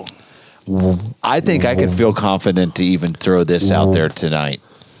on, Michael. I think I can feel confident to even throw this out there tonight.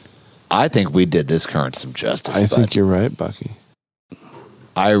 I think we did this current some justice. I think you're right, Bucky.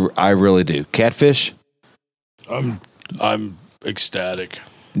 I really do. Catfish? I'm ecstatic.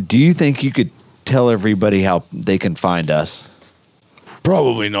 Do you think you could tell everybody how they can find us?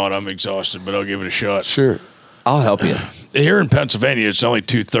 Probably not. I'm exhausted, but I'll give it a shot. Sure. I'll help you. Here in Pennsylvania, it's only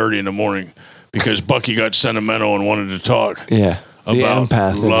 2:30 in the morning because Bucky got sentimental and wanted to talk. Yeah. The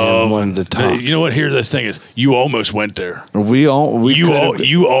empath in him wanted to talk. You know what? Here, the thing is, you almost went there. You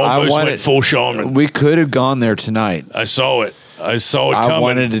almost went full shaman. We could have gone there tonight. I saw it. I saw it coming. I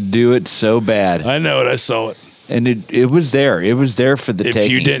wanted to do it so bad. I know it. I saw it. And it was there. It was there for the taking. If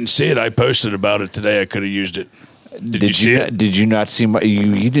you didn't see it, I posted about it today. I could have used it. Did you see it? Did you not see my?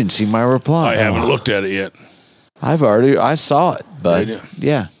 You didn't see my reply. I haven't looked at it yet. I saw it, but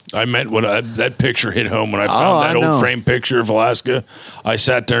yeah. I meant that picture hit home when I found that old frame picture of Alaska. I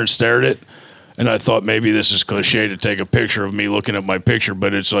sat there and stared at it, and I thought maybe this is cliche to take a picture of me looking at my picture,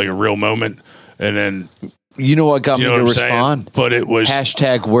 but it's like a real moment. And then you know what got me to respond? Saying? But it was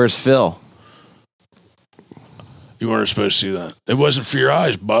hashtag Where's Phil? You weren't supposed to see that. It wasn't for your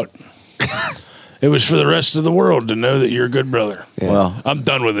eyes, Buck. It was for the rest of the world to know that you're a good brother. Yeah. Well, I'm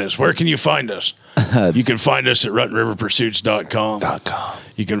done with this. Where can you find us? You can find us at RuttenRiverPursuits.com.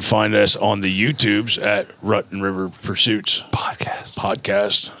 You can find us on the YouTubes at Rutten River Pursuits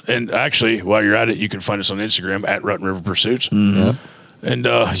Podcast. And actually, while you're at it, you can find us on Instagram at Rutten River Pursuits. Mm-hmm. And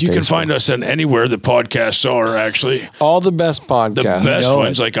you can find us on anywhere the podcasts are, actually. All the best podcasts. The best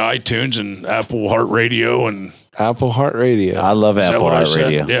ones like iTunes and Apple Heart Radio and Apple Heart Radio. I love Apple Heart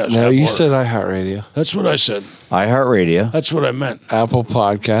Radio. Yeah, no, you said iHeartRadio. That's what I said. iHeartRadio. That's what I meant. Apple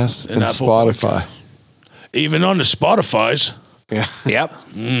Podcasts and Apple Spotify. Podcast. Even on the Spotifys. Yeah. Yep.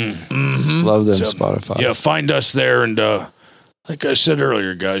 Mm-hmm. Love them Spotify. Yeah, find us there. And like I said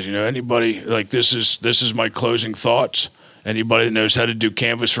earlier, guys, anybody, like this is my closing thoughts. Anybody that knows how to do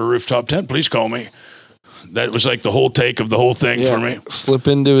canvas for a rooftop tent, please call me. That was like the whole take of the whole thing for me. Slip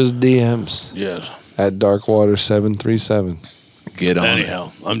into his DMs. Yeah. At Darkwater737. Get on.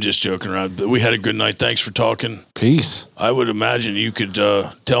 Anyhow, I'm just joking around. But we had a good night. Thanks for talking. Peace. I would imagine you could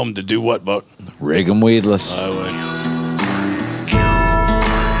tell them to do what, Buck? Rig 'em weedless. I would.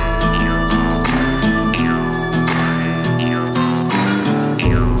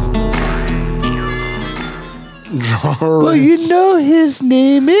 Well, you know his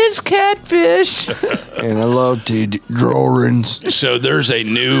name is Catfish. And I love to drawings. So there's a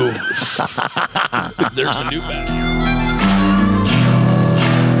new batch.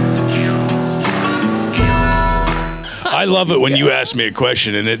 I love it when you ask me a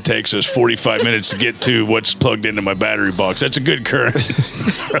question and it takes us 45 minutes to get to what's plugged into my battery box. That's a good current.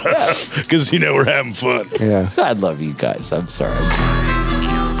 Because, we're having fun. Yeah. I love you guys. I'm sorry.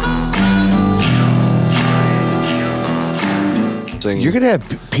 You're going to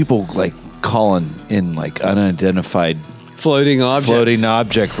have people calling in unidentified floating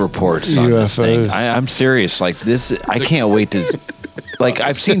object reports on this thing. UFOs. I'm serious. This, I can't wait to.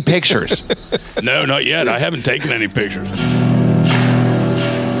 I've seen pictures. No, not yet. I haven't taken any pictures.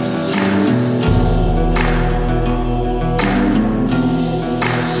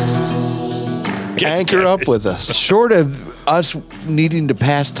 anchor up with us. Short of us needing to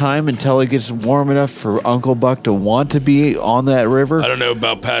pass time until it gets warm enough for Uncle Buck to want to be on that river. I don't know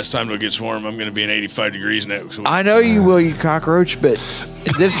about past time till it gets warm. I'm going to be in 85 degrees next week. I know you will, you cockroach, but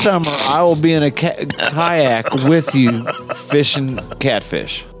this summer I will be in a kayak with you fishing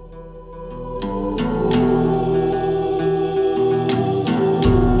catfish.